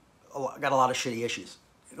 Spotify's got a lot of shitty issues.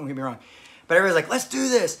 Don't get me wrong. But everybody's like, let's do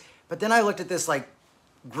this. But then I looked at this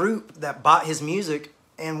group that bought his music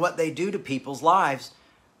and what they do to people's lives,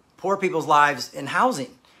 poor people's lives in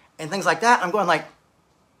housing and things like that. I'm going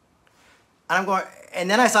and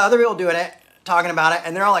then I saw other people doing it, talking about it,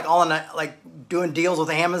 and they're all in doing deals with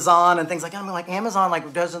Amazon and things like that. I'm like, Amazon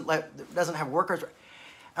doesn't have workers.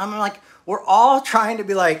 I'm like, we're all trying to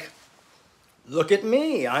be like, look at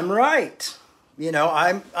me, I'm right.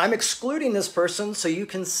 I'm excluding this person so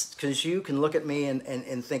because you can look at me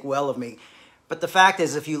and think well of me. But the fact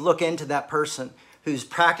is, if you look into that person who's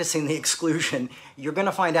practicing the exclusion, you're going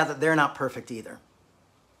to find out that they're not perfect either.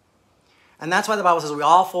 And that's why the Bible says we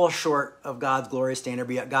all fall short of God's glorious standard,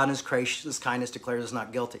 but yet God in his gracious kindness declares us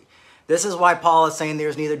not guilty. This is why Paul is saying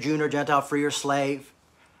there's neither Jew nor Gentile, free or slave,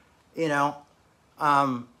 because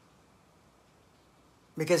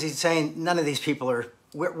he's saying none of these people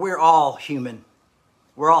we're all human.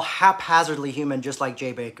 We're all haphazardly human, just like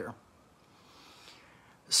Jay Baker.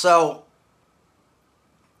 So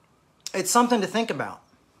it's something to think about.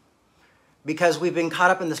 Because we've been caught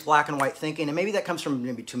up in this black and white thinking, and maybe that comes from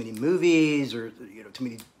maybe too many movies or too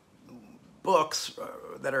many books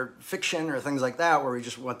that are fiction or things like that, where we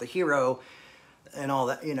just want the hero and all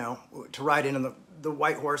that, to ride in on the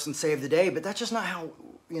white horse and save the day. But that's just not how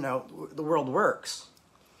the world works.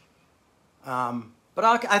 But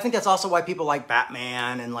But I think that's also why people like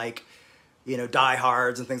Batman and like, you know,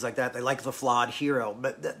 diehards and things like that. They like the flawed hero.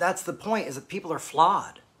 But that's the point, is that people are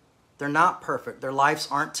flawed. They're not perfect. Their lives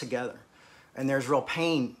aren't together. And there's real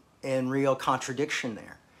pain and real contradiction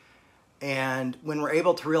there. And when we're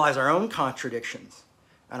able to realize our own contradictions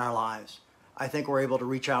in our lives, I think we're able to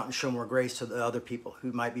reach out and show more grace to the other people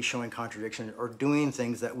who might be showing contradiction or doing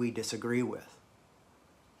things that we disagree with.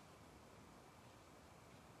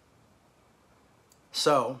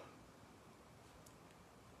 So,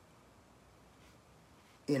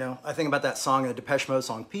 you know, I think about that song, the Depeche Mode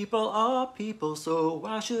song, people are people, so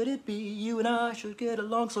why should it be you and I should get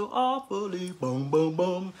along so awfully, boom, boom,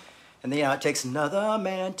 boom. And then, you know, it takes another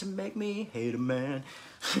man to make me hate a man.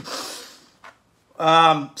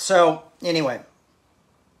 So, anyway.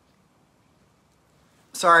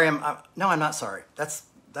 Sorry, no, I'm not sorry. That's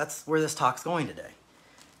where this talk's going today.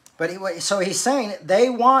 But anyway, so he's saying they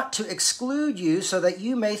want to exclude you so that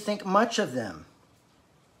you may think much of them.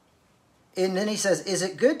 And then he says, is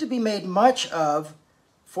it good to be made much of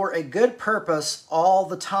for a good purpose all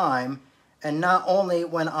the time and not only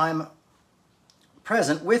when I'm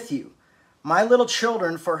present with you? My little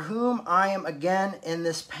children, for whom I am again in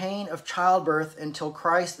this pain of childbirth until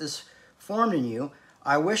Christ is formed in you,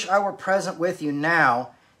 I wish I were present with you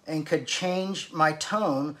now and could change my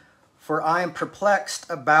tone, for I am perplexed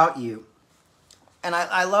about you. And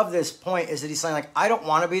I love this point, is that he's saying, like, I don't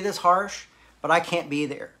want to be this harsh, but I can't be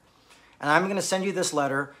there. And I'm going to send you this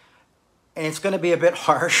letter, and it's going to be a bit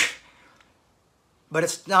harsh, but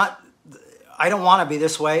it's not, I don't want to be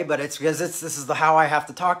this way, but it's because this is how I have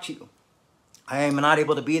to talk to you. I am not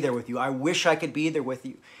able to be there with you. I wish I could be there with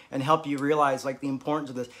you and help you realize like the importance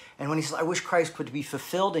of this. And when he says, I wish Christ could be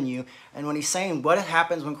fulfilled in you. And when he's saying what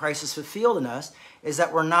happens when Christ is fulfilled in us is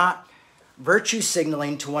that we're not virtue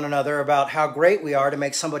signaling to one another about how great we are to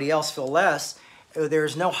make somebody else feel less.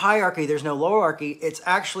 There's no hierarchy. There's no hierarchy. It's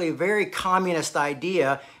actually a very communist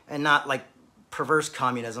idea, and not like perverse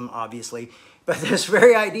communism, obviously, but this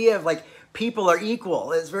very idea of like, people are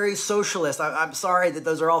equal. It's very socialist. I'm sorry that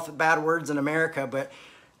those are all bad words in America, but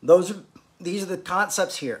these are the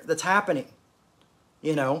concepts here that's happening.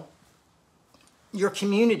 You know, your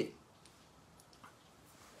community.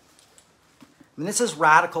 I mean, this is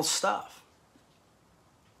radical stuff.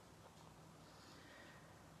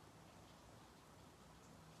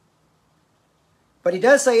 But he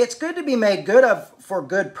does say it's good to be made good of for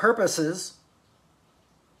good purposes.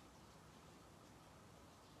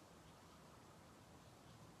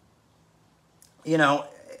 You know,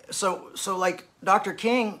 so like Dr.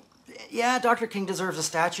 King, yeah, Dr. King deserves a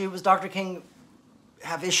statue. Was Dr. King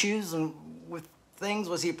have issues and with things?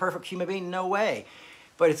 Was he a perfect human being? No way.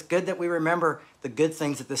 But it's good that we remember the good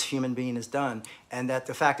things that this human being has done, and that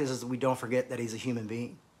the fact is that we don't forget that he's a human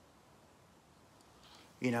being.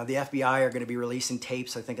 You know, the FBI are going to be releasing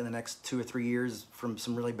tapes, I think, in the next 2 or 3 years from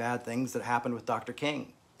some really bad things that happened with Dr.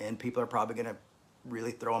 King, and people are probably going to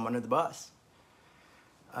really throw him under the bus.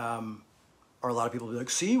 Or a lot of people will be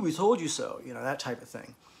like, see, we told you so, you know, that type of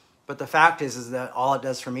thing. But the fact is that all it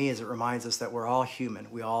does for me is it reminds us that we're all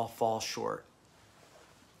human. We all fall short.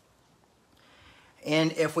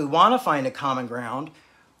 And if we want to find a common ground,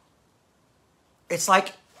 it's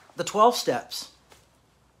like the 12 steps.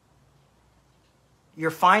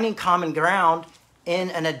 You're finding common ground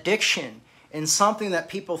in an addiction, in something that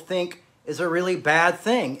people think is a really bad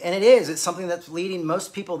thing. And it is. It's something that's leading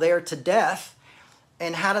most people there to death.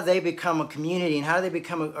 And how do they become a community, and how do they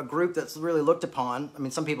become a group that's really looked upon? I mean,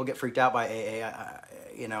 some people get freaked out by AA,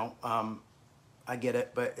 you know. I get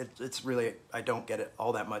it, but it's really, I don't get it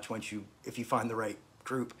all that much if you find the right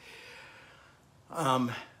group. Or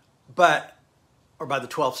by the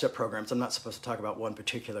 12-step programs. I'm not supposed to talk about one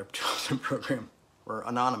particular 12-step program. We're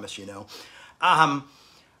anonymous, you know.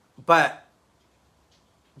 But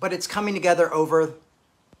it's coming together over,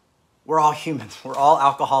 we're all humans. We're all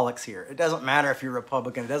alcoholics here. It doesn't matter if you're a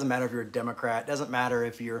Republican. It doesn't matter if you're a Democrat. It doesn't matter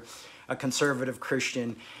if you're a conservative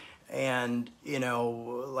Christian and, you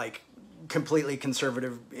know, like completely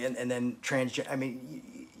conservative and then transgender. I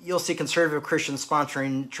mean, you'll see conservative Christians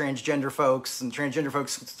sponsoring transgender folks and transgender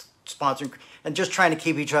folks sponsoring and just trying to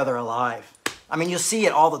keep each other alive. I mean, you'll see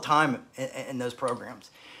it all the time in those programs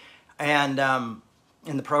and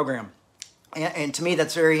in the program. And to me,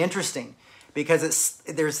 that's very interesting. Because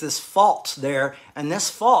there's this fault there, and this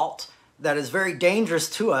fault that is very dangerous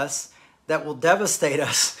to us, that will devastate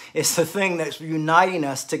us, is the thing that's uniting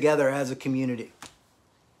us together as a community.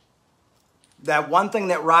 That one thing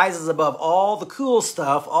that rises above all the cool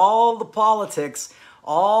stuff, all the politics,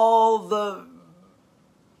 all the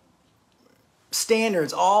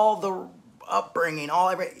standards, all the upbringing,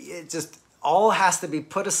 it's just all has to be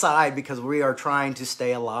put aside because we are trying to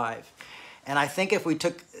stay alive. And I think if we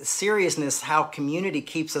took seriousness how community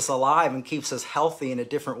keeps us alive and keeps us healthy in a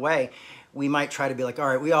different way, we might try to be like, all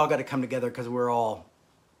right, we all got to come together because we're all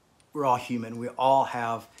human. We all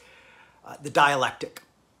have the dialectic.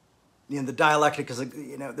 You know, the dialectic is,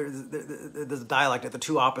 you know, there's a dialectic, the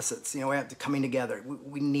two opposites. You know, we have to coming together.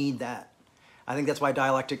 We need that. I think that's why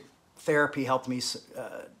dialectic therapy helped me.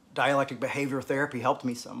 Dialectic behavioral therapy helped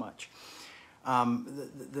me so much.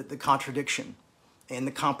 The contradiction and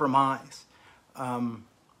the compromise.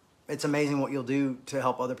 It's amazing what you'll do to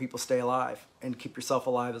help other people stay alive and keep yourself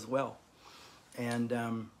alive as well.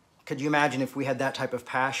 And could you imagine if we had that type of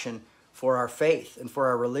passion for our faith and for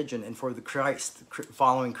our religion and for the Christ,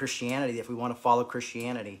 following Christianity, if we want to follow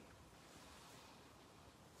Christianity?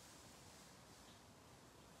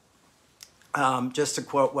 Just to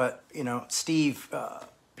quote what, you know, Steve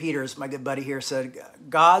Peters, my good buddy here, said,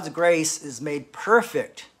 God's grace is made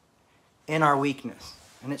perfect in our weakness.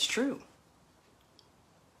 And it's true.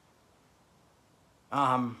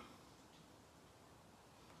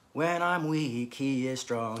 When I'm weak, he is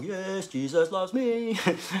strong. Yes, Jesus loves me.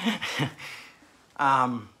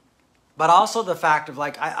 But also the fact of,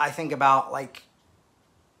 like, I think about, like,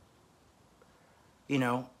 you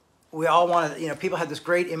know, we all want to, you know, people had this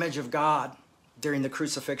great image of God during the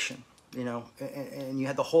crucifixion, you know, and you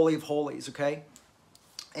had the Holy of Holies, okay?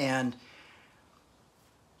 And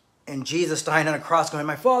Jesus dying on a cross going,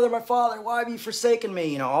 my Father, why have you forsaken me?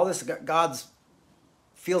 You know, all this, God's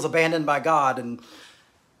feels abandoned by God. And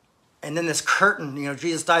then this curtain, you know,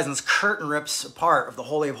 Jesus dies and this curtain rips apart of the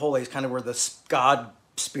Holy of Holies, kind of where the God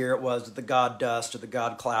spirit was, the God dust or the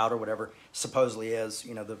God cloud or whatever supposedly is.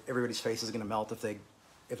 You know, everybody's face is going to melt if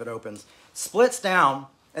it opens. Splits down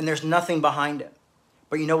and there's nothing behind it.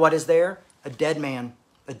 But you know what is there? A dead man,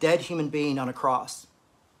 a dead human being on a cross.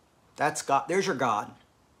 That's God. There's your God.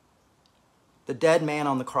 The dead man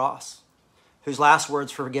on the cross, whose last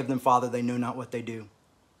words, forgive them, Father, they know not what they do.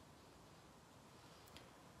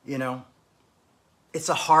 You know, it's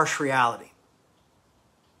a harsh reality.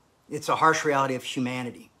 It's a harsh reality of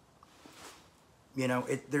humanity. You know,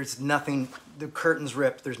 there's nothing, the curtain's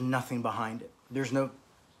ripped, there's nothing behind it. There's no...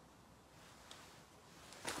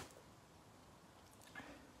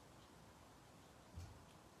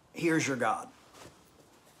 Here's your God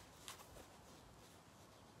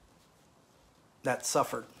that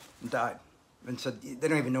suffered and died and said they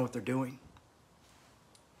don't even know what they're doing.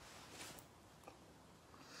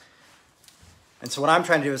 And so what I'm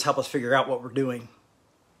trying to do is help us figure out what we're doing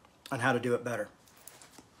and how to do it better.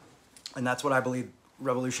 And that's what I believe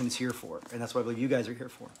Revolution is here for. And that's what I believe you guys are here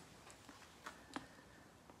for.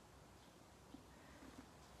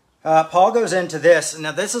 Paul goes into this.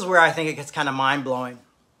 Now, this is where I think it gets kind of mind-blowing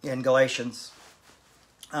in Galatians.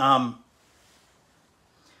 He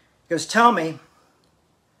goes, tell me,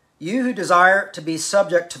 you who desire to be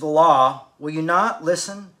subject to the law, will you not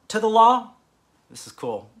listen to the law? This is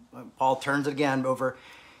cool. Paul turns it again over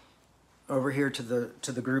here to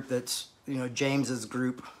the group that's, you know, James's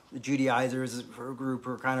group, the Judaizers group,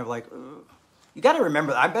 are kind of like, ugh. You got to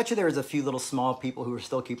remember, I bet you there was a few little small people who were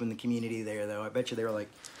still keeping the community there, though. I bet you they were like,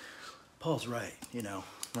 Paul's right, you know.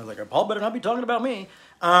 I was like, Paul better not be talking about me.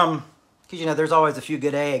 Because, you know, there's always a few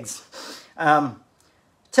good eggs.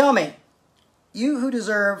 Tell me, you who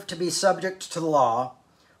deserve to be subject to the law,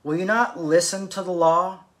 will you not listen to the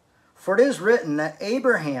law? For it is written that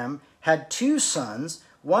Abraham had 2 sons,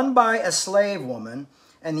 one by a slave woman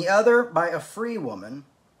and the other by a free woman.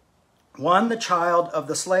 One, the child of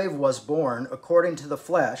the slave, was born according to the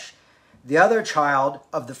flesh. The other child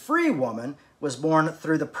of the free woman was born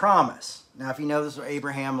through the promise. Now, if you know this,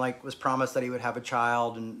 Abraham was promised that he would have a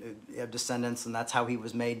child and have descendants, and that's how he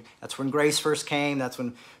was made. That's when grace first came. That's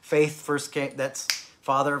when faith first came. That's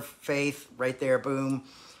father of faith right there, boom.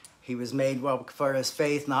 He was made, well, for his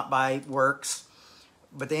faith, not by works.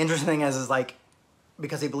 But the interesting thing is like,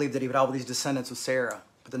 because he believed that he would have all these descendants with Sarah.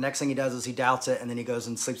 But the next thing he does is he doubts it, and then he goes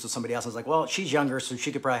and sleeps with somebody else. And is like, well, she's younger, so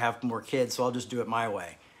she could probably have more kids, so I'll just do it my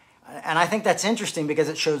way. And I think that's interesting because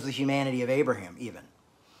it shows the humanity of Abraham, even.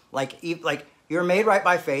 Like you're made right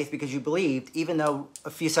by faith because you believed, even though a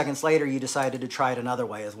few seconds later you decided to try it another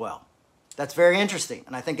way as well. That's very interesting.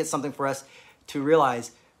 And I think it's something for us to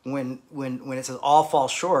realize when it says all fall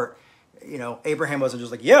short. You know, Abraham wasn't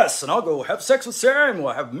just like, yes, and I'll go have sex with Sarah and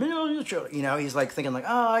we'll have millions of children. You know, he's like thinking like,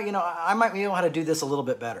 oh, you know, I might be able how to do this a little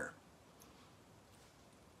bit better.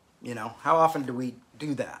 You know, how often do we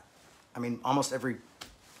do that? I mean, almost every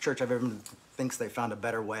church I've ever been thinks they found a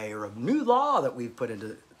better way or a new law that we've put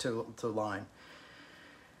into line.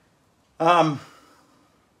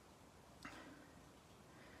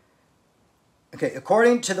 Okay,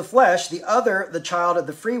 according to the flesh, the other, the child of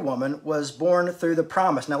the free woman, was born through the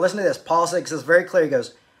promise. Now listen to this. Paul says this very clear. He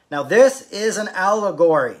goes, now this is an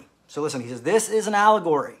allegory. So listen, he says, this is an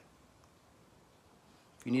allegory.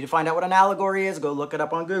 If you need to find out what an allegory is, go look it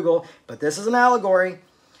up on Google. But this is an allegory.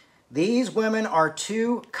 These women are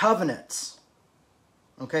two covenants.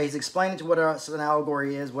 Okay, he's explaining to what an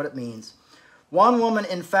allegory is, what it means. One woman,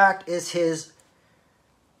 in fact, is his...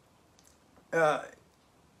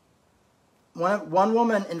 One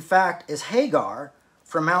woman, in fact, is Hagar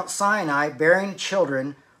from Mount Sinai, bearing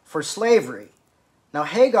children for slavery. Now,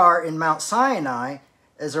 Hagar in Mount Sinai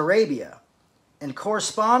is Arabia, and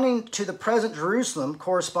corresponding to the present Jerusalem,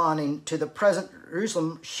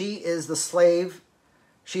 she is the slave.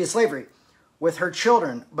 She is slavery with her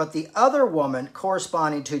children. But the other woman,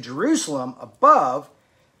 corresponding to Jerusalem above,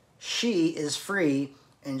 she is free,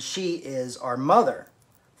 and she is our mother.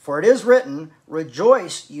 For it is written,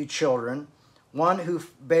 rejoice, you children, one who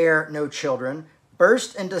bear no children,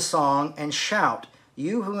 burst into song and shout,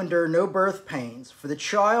 you who endure no birth pains. For the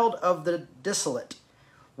child of the desolate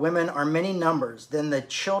women are many numbers than the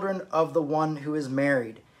children of the one who is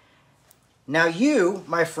married. Now you,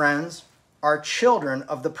 my friends, are children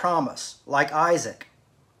of the promise, like Isaac.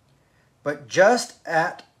 But just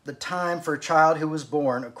at the time for a child who was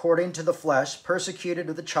born according to the flesh, persecuted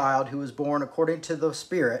with the child who was born according to the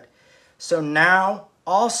Spirit, so now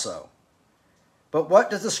also. But what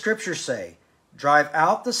does the Scripture say? Drive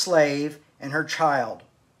out the slave and her child.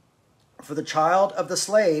 For the child of the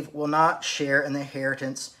slave will not share in the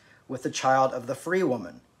inheritance with the child of the free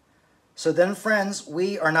woman. So then, friends,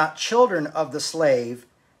 we are not children of the slave,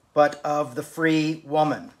 but of the free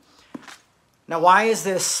woman. Now, why is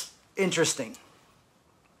this interesting?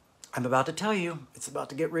 I'm about to tell you. It's about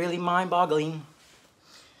to get really mind-boggling.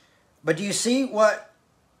 But do you see what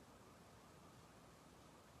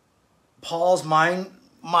Paul's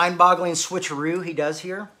mind-boggling switcheroo he does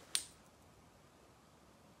here?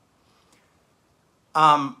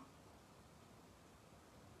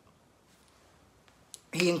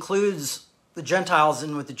 He includes the Gentiles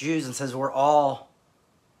in with the Jews and says we're all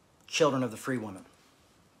children of the free woman.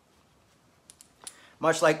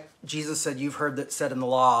 Much like Jesus said, you've heard that said in the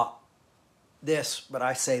law, this, but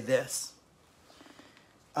I say this.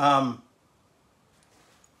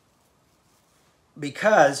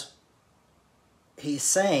 Because he's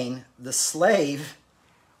saying the slave,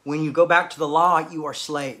 when you go back to the law, you are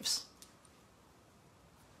slaves.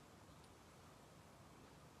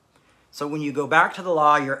 So when you go back to the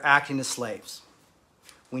law, you're acting as slaves.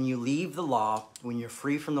 When you leave the law, when you're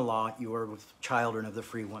free from the law, you are with children of the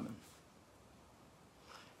free women.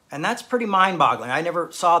 And that's pretty mind-boggling. I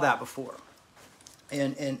never saw that before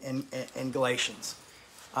in Galatians.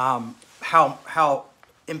 How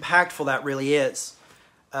impactful that really is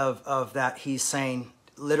of that he's saying,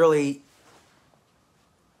 literally,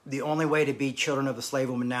 the only way to be children of the slave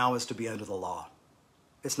woman now is to be under the law.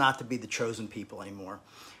 It's not to be the chosen people anymore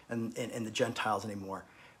and the Gentiles anymore,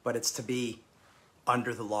 but it's to be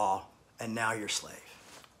under the law, and now you're slave.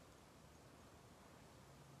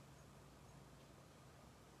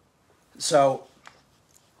 So,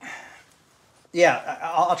 yeah,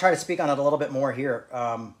 I'll try to speak on it a little bit more here,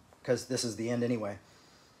 because this is the end anyway.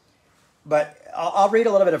 But I'll read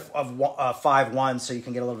a little bit of 5:1 so you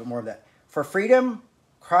can get a little bit more of that. For freedom,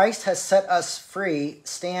 Christ has set us free.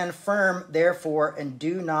 Stand firm, therefore, and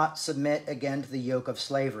do not submit again to the yoke of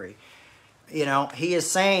slavery. You know, he is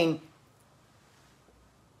saying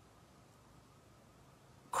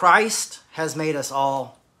Christ has made us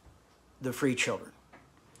all the free children.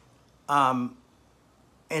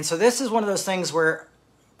 And so this is one of those things where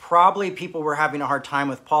probably people were having a hard time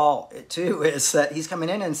with Paul too, is that he's coming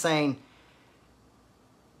in and saying,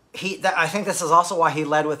 I think this is also why he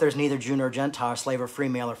led with there's neither Jew nor Gentile, slave or free,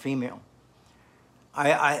 male or female.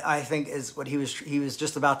 I think is what he was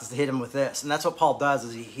just about to hit him with this. And that's what Paul does,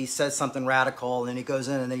 is he says something radical and then he goes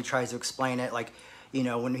in and then he tries to explain it. Like, you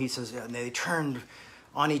know, when he says, and they turned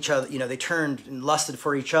on each other, you know, they turned and lusted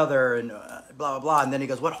for each other and blah, blah, blah. And then he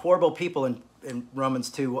goes, what horrible people in Romans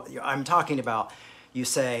 2 I'm talking about. You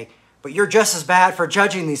say, but you're just as bad for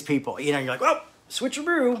judging these people. You know, you're like, well,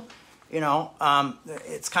 switcheroo. You know,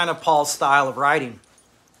 it's kind of Paul's style of writing.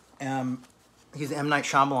 He's the M. Night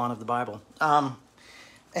Shyamalan of the Bible.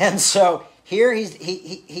 And so here he's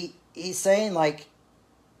saying, like,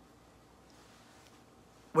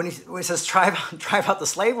 when he says drive out the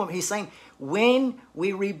slave woman, he's saying when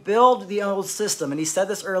we rebuild the old system, and he said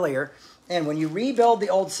this earlier, and when you rebuild the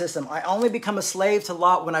old system, I only become a slave to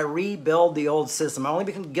Lot when I rebuild the old system. I only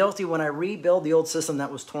become guilty when I rebuild the old system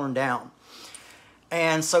that was torn down.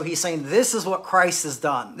 And so he's saying, this is what Christ has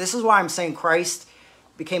done. This is why I'm saying Christ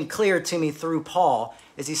became clear to me through Paul,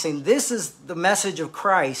 is he's saying this is the message of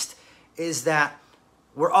Christ, is that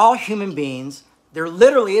we're all human beings. There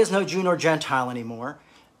literally is no Jew nor Gentile anymore.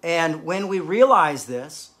 And when we realize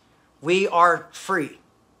this, we are free.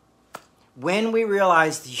 When we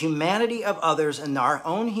realize the humanity of others and our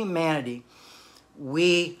own humanity,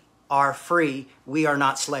 we are free. We are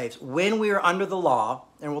not slaves. When we are under the law,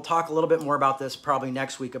 and we'll talk a little bit more about this probably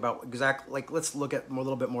next week about exactly, like, let's look at a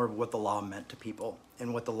little bit more of what the law meant to people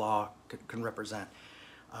and what the law can represent.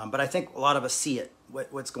 But I think a lot of us see it,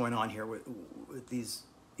 what's going on here with these,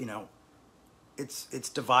 you know, it's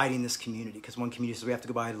dividing this community, because one community says we have to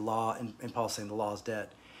go by the law, and Paul's saying the law is dead.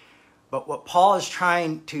 But what Paul is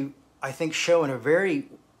trying to, I think, show in a very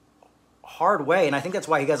hard way, and I think that's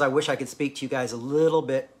why he goes, I wish I could speak to you guys a little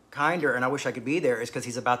bit kinder, and I wish I could be there, is because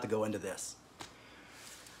he's about to go into this.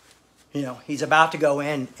 You know, he's about to go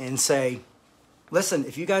in and say, listen,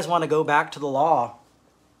 if you guys want to go back to the law,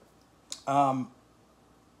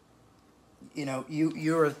 you know,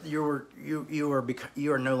 you are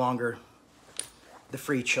no longer the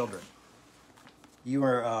free children. You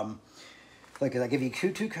are, like, I give you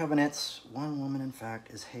two covenants. One woman, in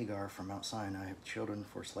fact, is Hagar from Mount Sinai. I have children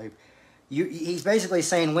for slave. He's basically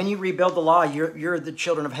saying, when you rebuild the law, you're the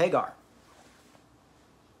children of Hagar,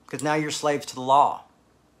 because now you're slaves to the law.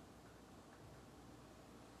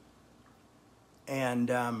 And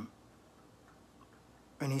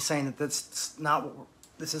he's saying that this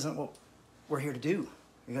isn't what we're here to do.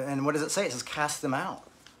 And what does it say? It says, cast them out.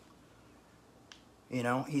 You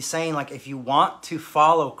know, he's saying, like, if you want to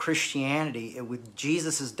follow Christianity, what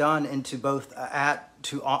Jesus has done into both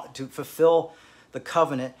to fulfill the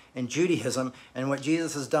covenant in Judaism, and what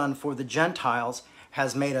Jesus has done for the Gentiles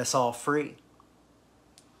has made us all free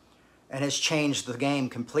and has changed the game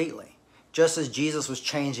completely. Just as Jesus was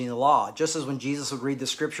changing the law, just as when Jesus would read the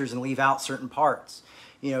scriptures and leave out certain parts.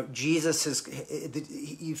 You know, Jesus is,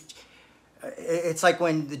 it's like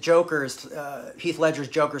when the Joker's, Heath Ledger's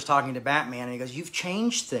Joker's talking to Batman, and he goes, you've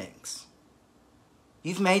changed things.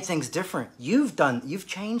 You've made things different. You've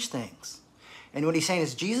changed things. And what he's saying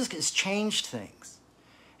is Jesus has changed things.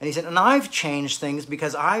 And he said, and I've changed things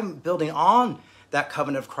because I'm building on that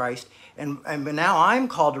covenant of Christ, and now I'm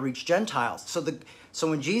called to reach Gentiles. So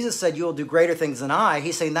when Jesus said, you will do greater things than I,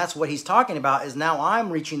 he's saying that's what he's talking about, is now I'm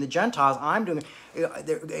reaching the Gentiles. I'm doing,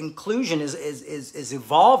 the inclusion is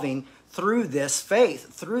evolving through this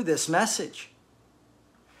faith, through this message.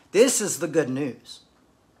 This is the good news.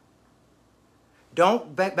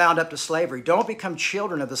 Don't be bound up to slavery. Don't become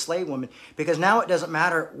children of the slave woman, because now it doesn't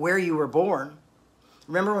matter where you were born.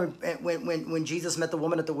 Remember when Jesus met the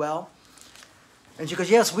woman at the well? And she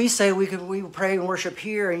goes, yes, we say we pray and worship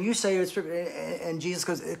here, and you say it's, and Jesus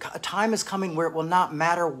goes, a time is coming where it will not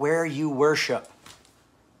matter where you worship.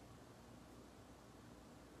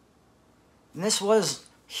 And this was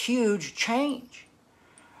huge change.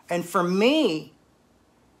 And for me,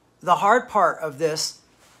 the hard part of this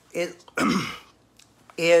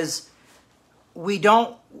is we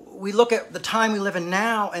look at the time we live in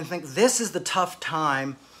now and think this is the tough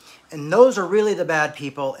time, and those are really the bad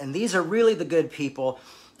people, and these are really the good people,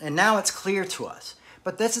 and now it's clear to us.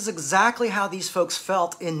 But this is exactly how these folks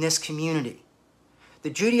felt in this community. The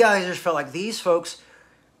Judaizers felt like these folks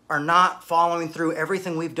are not following through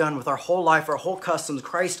everything we've done with our whole life, our whole customs.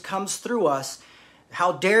 Christ comes through us.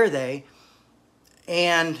 How dare they?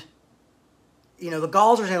 And, you know, the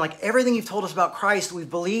Gauls are saying, like, everything you've told us about Christ, we've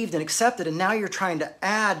believed and accepted, and now you're trying to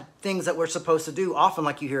add things that we're supposed to do. Often,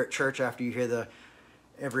 like you hear at church after you hear the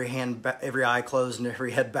every eye closed and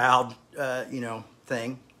every head bowed,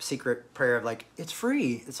 thing, secret prayer of, like, it's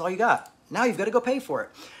free. It's all you got. Now you've got to go pay for it.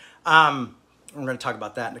 We're going to talk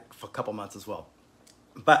about that in a couple months as well.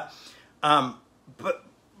 But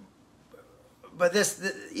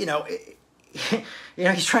this,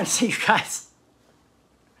 he's trying to say, you guys,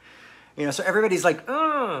 so everybody's like,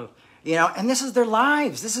 oh, and this is their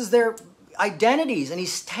lives. This is their identities. And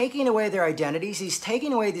he's taking away their identities. He's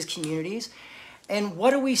taking away these communities. And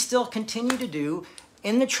what do we still continue to do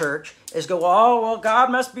in the church is go, oh, well,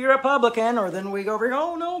 God must be a Republican. Or then we go over,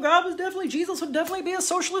 oh, no, Jesus would definitely be a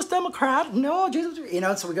socialist Democrat. No, Jesus,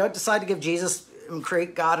 so we decide to give Jesus and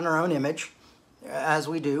create God in our own image, as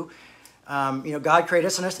we do. God created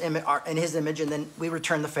us in his image, and then we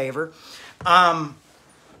return the favor.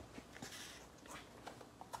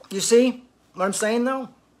 You see what I'm saying, though?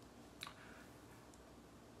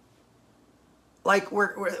 Like,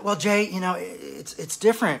 well, Jay, it's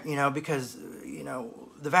different, because,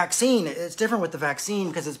 the vaccine, it's different with the vaccine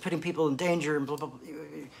because it's putting people in danger and blah, blah, blah.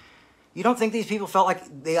 You don't think these people felt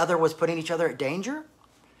like the other was putting each other at danger?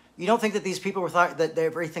 You don't think that these people were thought that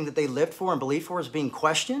everything that they lived for and believed for was being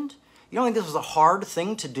questioned? You don't think this was a hard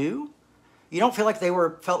thing to do? You don't feel like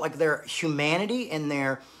felt like their humanity and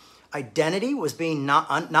their identity was being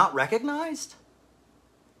not recognized?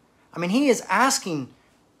 I mean, he is asking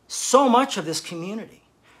so much of this community.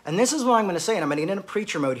 And this is what I'm going to say, and I'm going to get into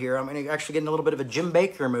preacher mode here. I'm going to actually get in a little bit of a Jim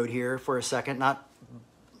Baker mode here for a second, not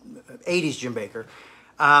 80s Jim Baker.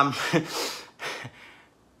 And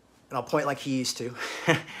I'll point like he used to.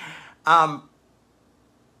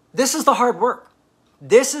 This is the hard work.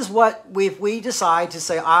 This is what we decide to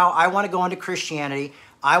say, I want to go into Christianity.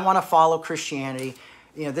 I want to follow Christianity.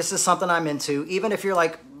 You know, this is something I'm into. Even if you're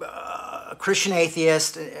like a Christian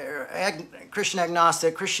atheist, Christian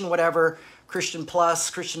agnostic, Christian whatever, Christian plus,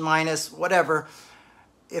 Christian minus, whatever.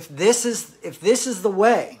 If this is the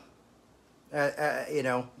way, you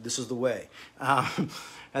know, this is the way,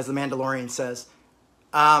 as the Mandalorian says.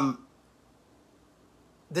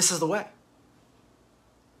 This is the way.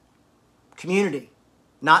 Community,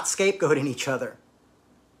 not scapegoating each other,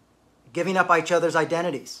 giving up each other's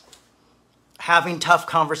identities, having tough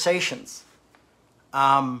conversations,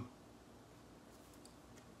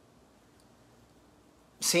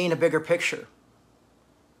 seeing a bigger picture,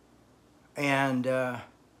 and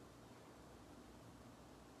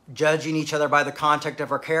judging each other by the content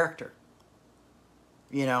of our character.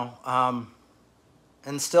 You know,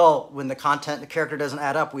 and still, when the content and the character doesn't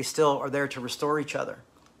add up, we still are there to restore each other,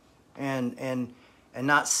 and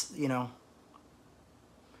not, you know,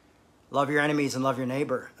 love your enemies and love your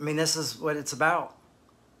neighbor. I mean, this is what it's about,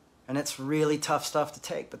 and it's really tough stuff to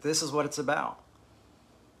take, but this is what it's about.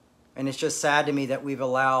 And it's just sad to me that we've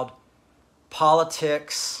allowed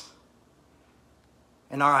politics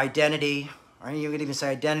and our identity, or you could even say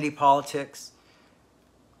identity politics,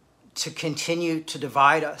 to continue to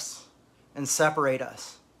divide us and separate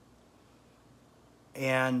us.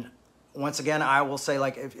 And once again, I will say,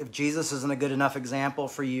 like, if Jesus isn't a good enough example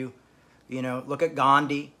for you, you know, look at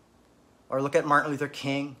Gandhi or look at Martin Luther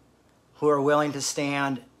King, who are willing to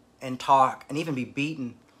stand and talk and even be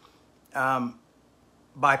beaten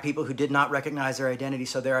by people who did not recognize their identity,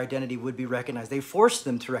 so their identity would be recognized. They forced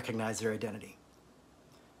them to recognize their identity.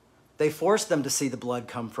 They forced them to see the blood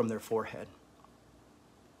come from their forehead.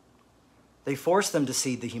 They forced them to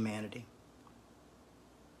see the humanity.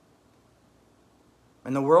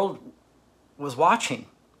 And the world was watching,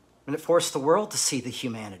 and it forced the world to see the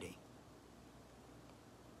humanity.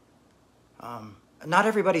 Not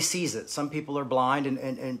everybody sees it. Some people are blind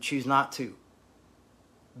and choose not to.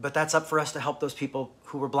 But that's up for us to help those people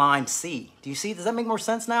who were blind see. Do you see? Does that make more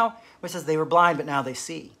sense now? Where it says they were blind, but now they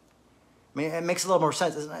see. I mean, it makes a little more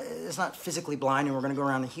sense. It's not physically blind, and we're going to go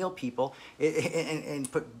around and heal people and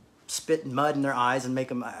put spit and mud in their eyes and make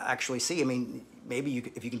them actually see. I mean, maybe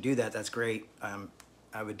if you can do that, that's great.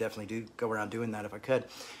 I would definitely go around doing that if I could.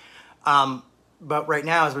 But right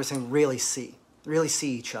now, as we're saying, really see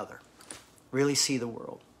each other, really see the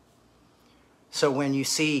world. So when you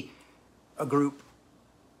see a group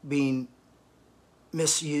being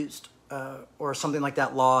misused, or something like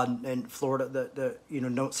that law in Florida, the you know,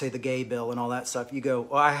 don't say the gay bill and all that stuff, you go,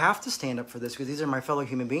 well, I have to stand up for this because these are my fellow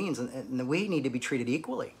human beings, and we need to be treated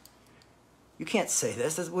equally. You can't say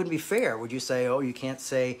this. This wouldn't be fair. Would you say, oh, you can't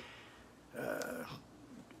say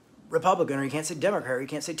Republican, or you can't say Democrat, or you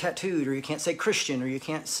can't say tattooed, or you can't say Christian, or you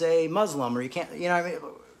can't say Muslim, or you can't, you know, I mean,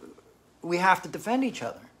 we have to defend each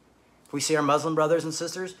other. If we see our Muslim brothers and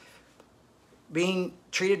sisters being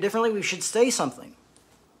treated differently, we should say something.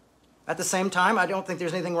 At the same time, I don't think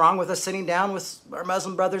there's anything wrong with us sitting down with our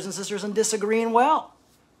Muslim brothers and sisters and disagreeing well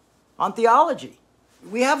on theology.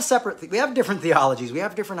 We have different theologies. We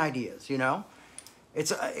have different ideas, you know.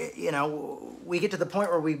 It's, you know, we get to the point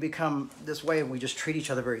where we become this way and we just treat each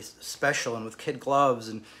other very special and with kid gloves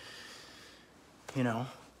and, you know,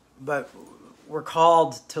 but we're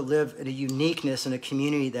called to live in a uniqueness in a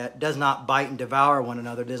community that does not bite and devour one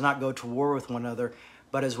another, does not go to war with one another,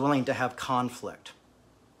 but is willing to have conflict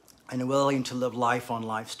and willing to live life on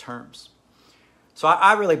life's terms. So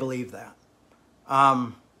I really believe that.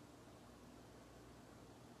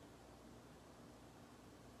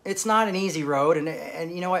 It's not an easy road,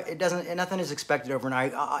 and you know what? Nothing is expected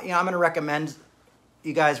overnight. You know, I'm going to recommend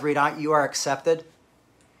you guys read "You Are Accepted"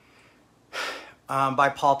 by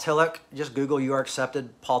Paul Tillich. Just Google "You Are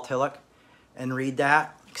Accepted," Paul Tillich, and read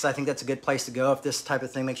that, because I think that's a good place to go if this type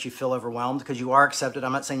of thing makes you feel overwhelmed, because you are accepted.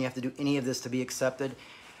 I'm not saying you have to do any of this to be accepted,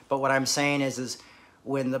 but what I'm saying is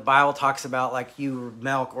when the Bible talks about like you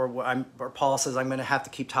milk, or Paul says, I'm going to have to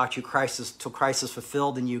keep talking to you till Christ is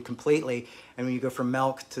fulfilled in you completely. And when you go from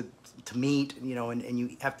milk to meat, you know, and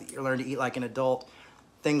you have to learn to eat like an adult,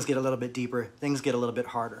 things get a little bit deeper, things get a little bit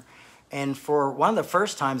harder. And for one of the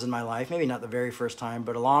first times in my life, maybe not the very first time,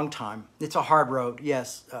 but a long time, it's a hard road.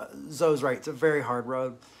 Yes, Zoe's right. It's a very hard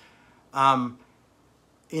road.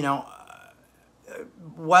 You know,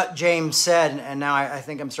 what James said, and now I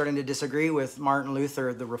think I'm starting to disagree with Martin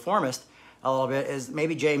Luther, the reformist, a little bit, is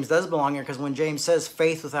maybe James does belong here, because when James says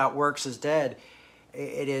faith without works is dead,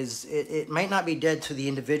 it might not be dead to the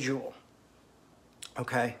individual,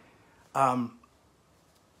 okay?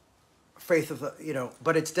 Faith of, you know,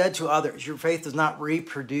 but it's dead to others. Your faith does not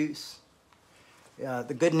reproduce.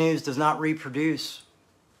 The good news does not reproduce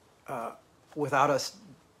without us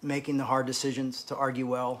making the hard decisions to argue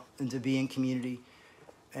well and to be in community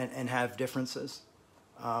and have differences.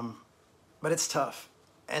 But it's tough.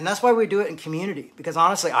 And that's why we do it in community, because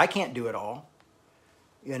honestly, I can't do it all,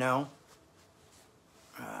 you know.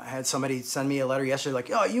 I had somebody send me a letter yesterday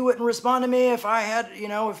like, oh, you wouldn't respond to me if I had, you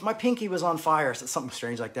know, if my pinky was on fire, so something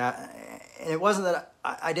strange like that. And it wasn't that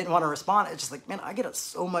I didn't want to respond. It's just like, man, I get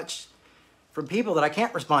so much from people that I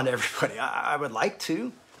can't respond to everybody. I would like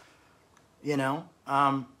to, you know.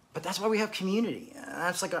 But that's why we have community. And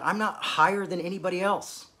that's like, I'm not higher than anybody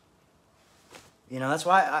else. You know, that's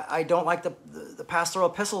why I don't like the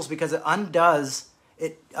pastoral epistles, because it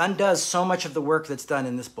undoes so much of the work that's done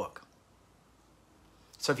in this book.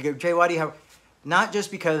 So if you go, Jay, why do you have, not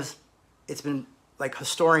just because it's been, like,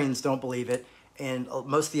 historians don't believe it, and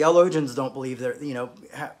most theologians don't believe that, you know,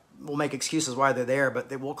 we'll make excuses why they're there,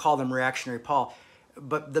 but we'll call them reactionary Paul.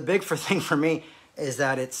 But the big thing for me is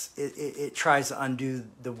that it tries to undo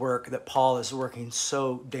the work that Paul is working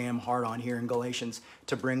so damn hard on here in Galatians,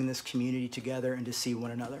 to bring this community together and to see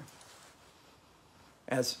one another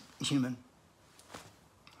as human.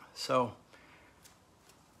 So,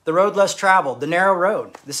 the road less traveled, the narrow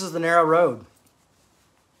road. This is the narrow road,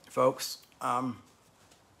 folks.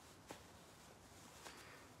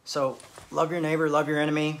 So, love your neighbor, love your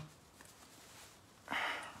enemy.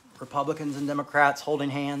 Republicans and Democrats holding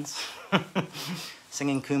hands,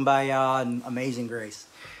 singing Kumbaya and Amazing Grace.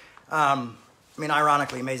 I mean,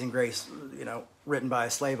 ironically, Amazing Grace, you know, written by a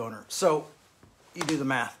slave owner. So, you do the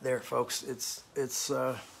math there, folks.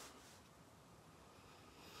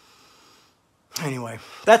 Anyway,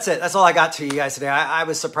 that's it. That's all I got to you guys today. I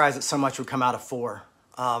was surprised that so much would come out of 4.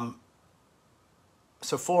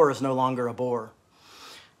 So 4 is no longer a bore.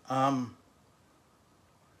 We'll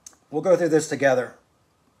go through this together.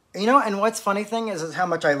 You know, and what's funny thing is how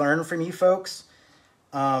much I learn from you folks.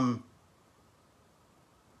 Because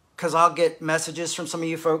I'll get messages from some of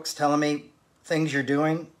you folks telling me things you're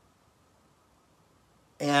doing.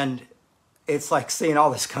 And it's like seeing all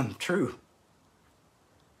this come true.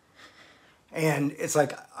 And it's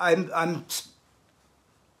like, I'm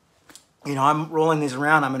rolling these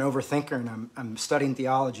around. I'm an overthinker, and I'm studying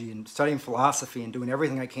theology and studying philosophy and doing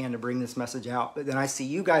everything I can to bring this message out. But then I see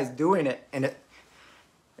you guys doing it, and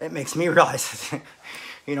it makes me realize that,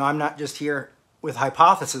 you know, I'm not just here with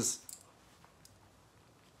hypotheses.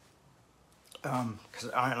 Because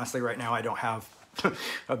honestly, right now, I don't have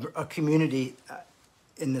a community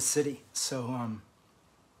in this city. So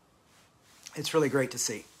it's really great to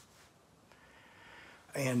see.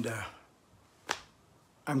 And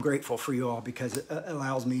I'm grateful for you all, because it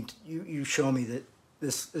allows me, you show me that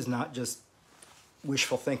this is not just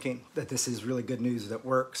wishful thinking, that this is really good news that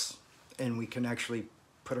works, and we can actually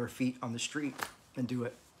put our feet on the street and do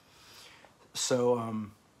it.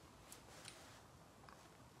 So,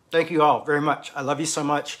 thank you all very much. I love you so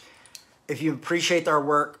much. If you appreciate our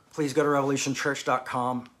work, please go to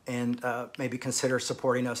revolutionchurch.com and maybe consider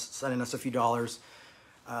supporting us, sending us a few dollars,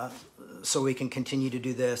 so we can continue to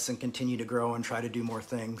do this and continue to grow and try to do more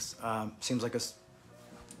things. Seems like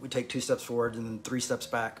we take 2 steps forward and then 3 steps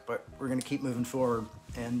back, but we're going to keep moving forward.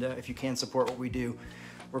 And if you can support what we do,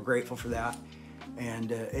 we're grateful for that.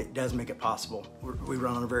 And it does make it possible. We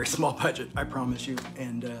run on a very small budget, I promise you.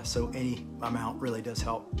 And so any amount really does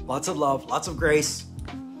help. Lots of love, lots of grace.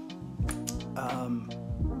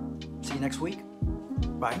 See you next week.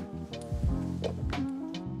 Bye.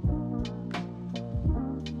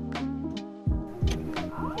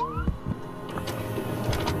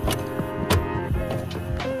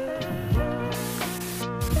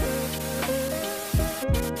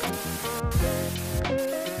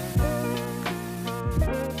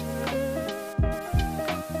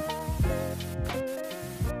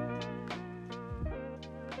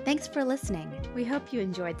 Thanks for listening. We hope you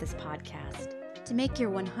enjoyed this podcast. To make your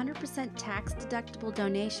 100% tax-deductible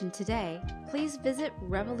donation today, please visit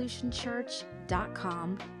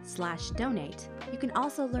revolutionchurch.com/donate. You can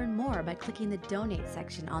also learn more by clicking the donate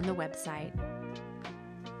section on the website.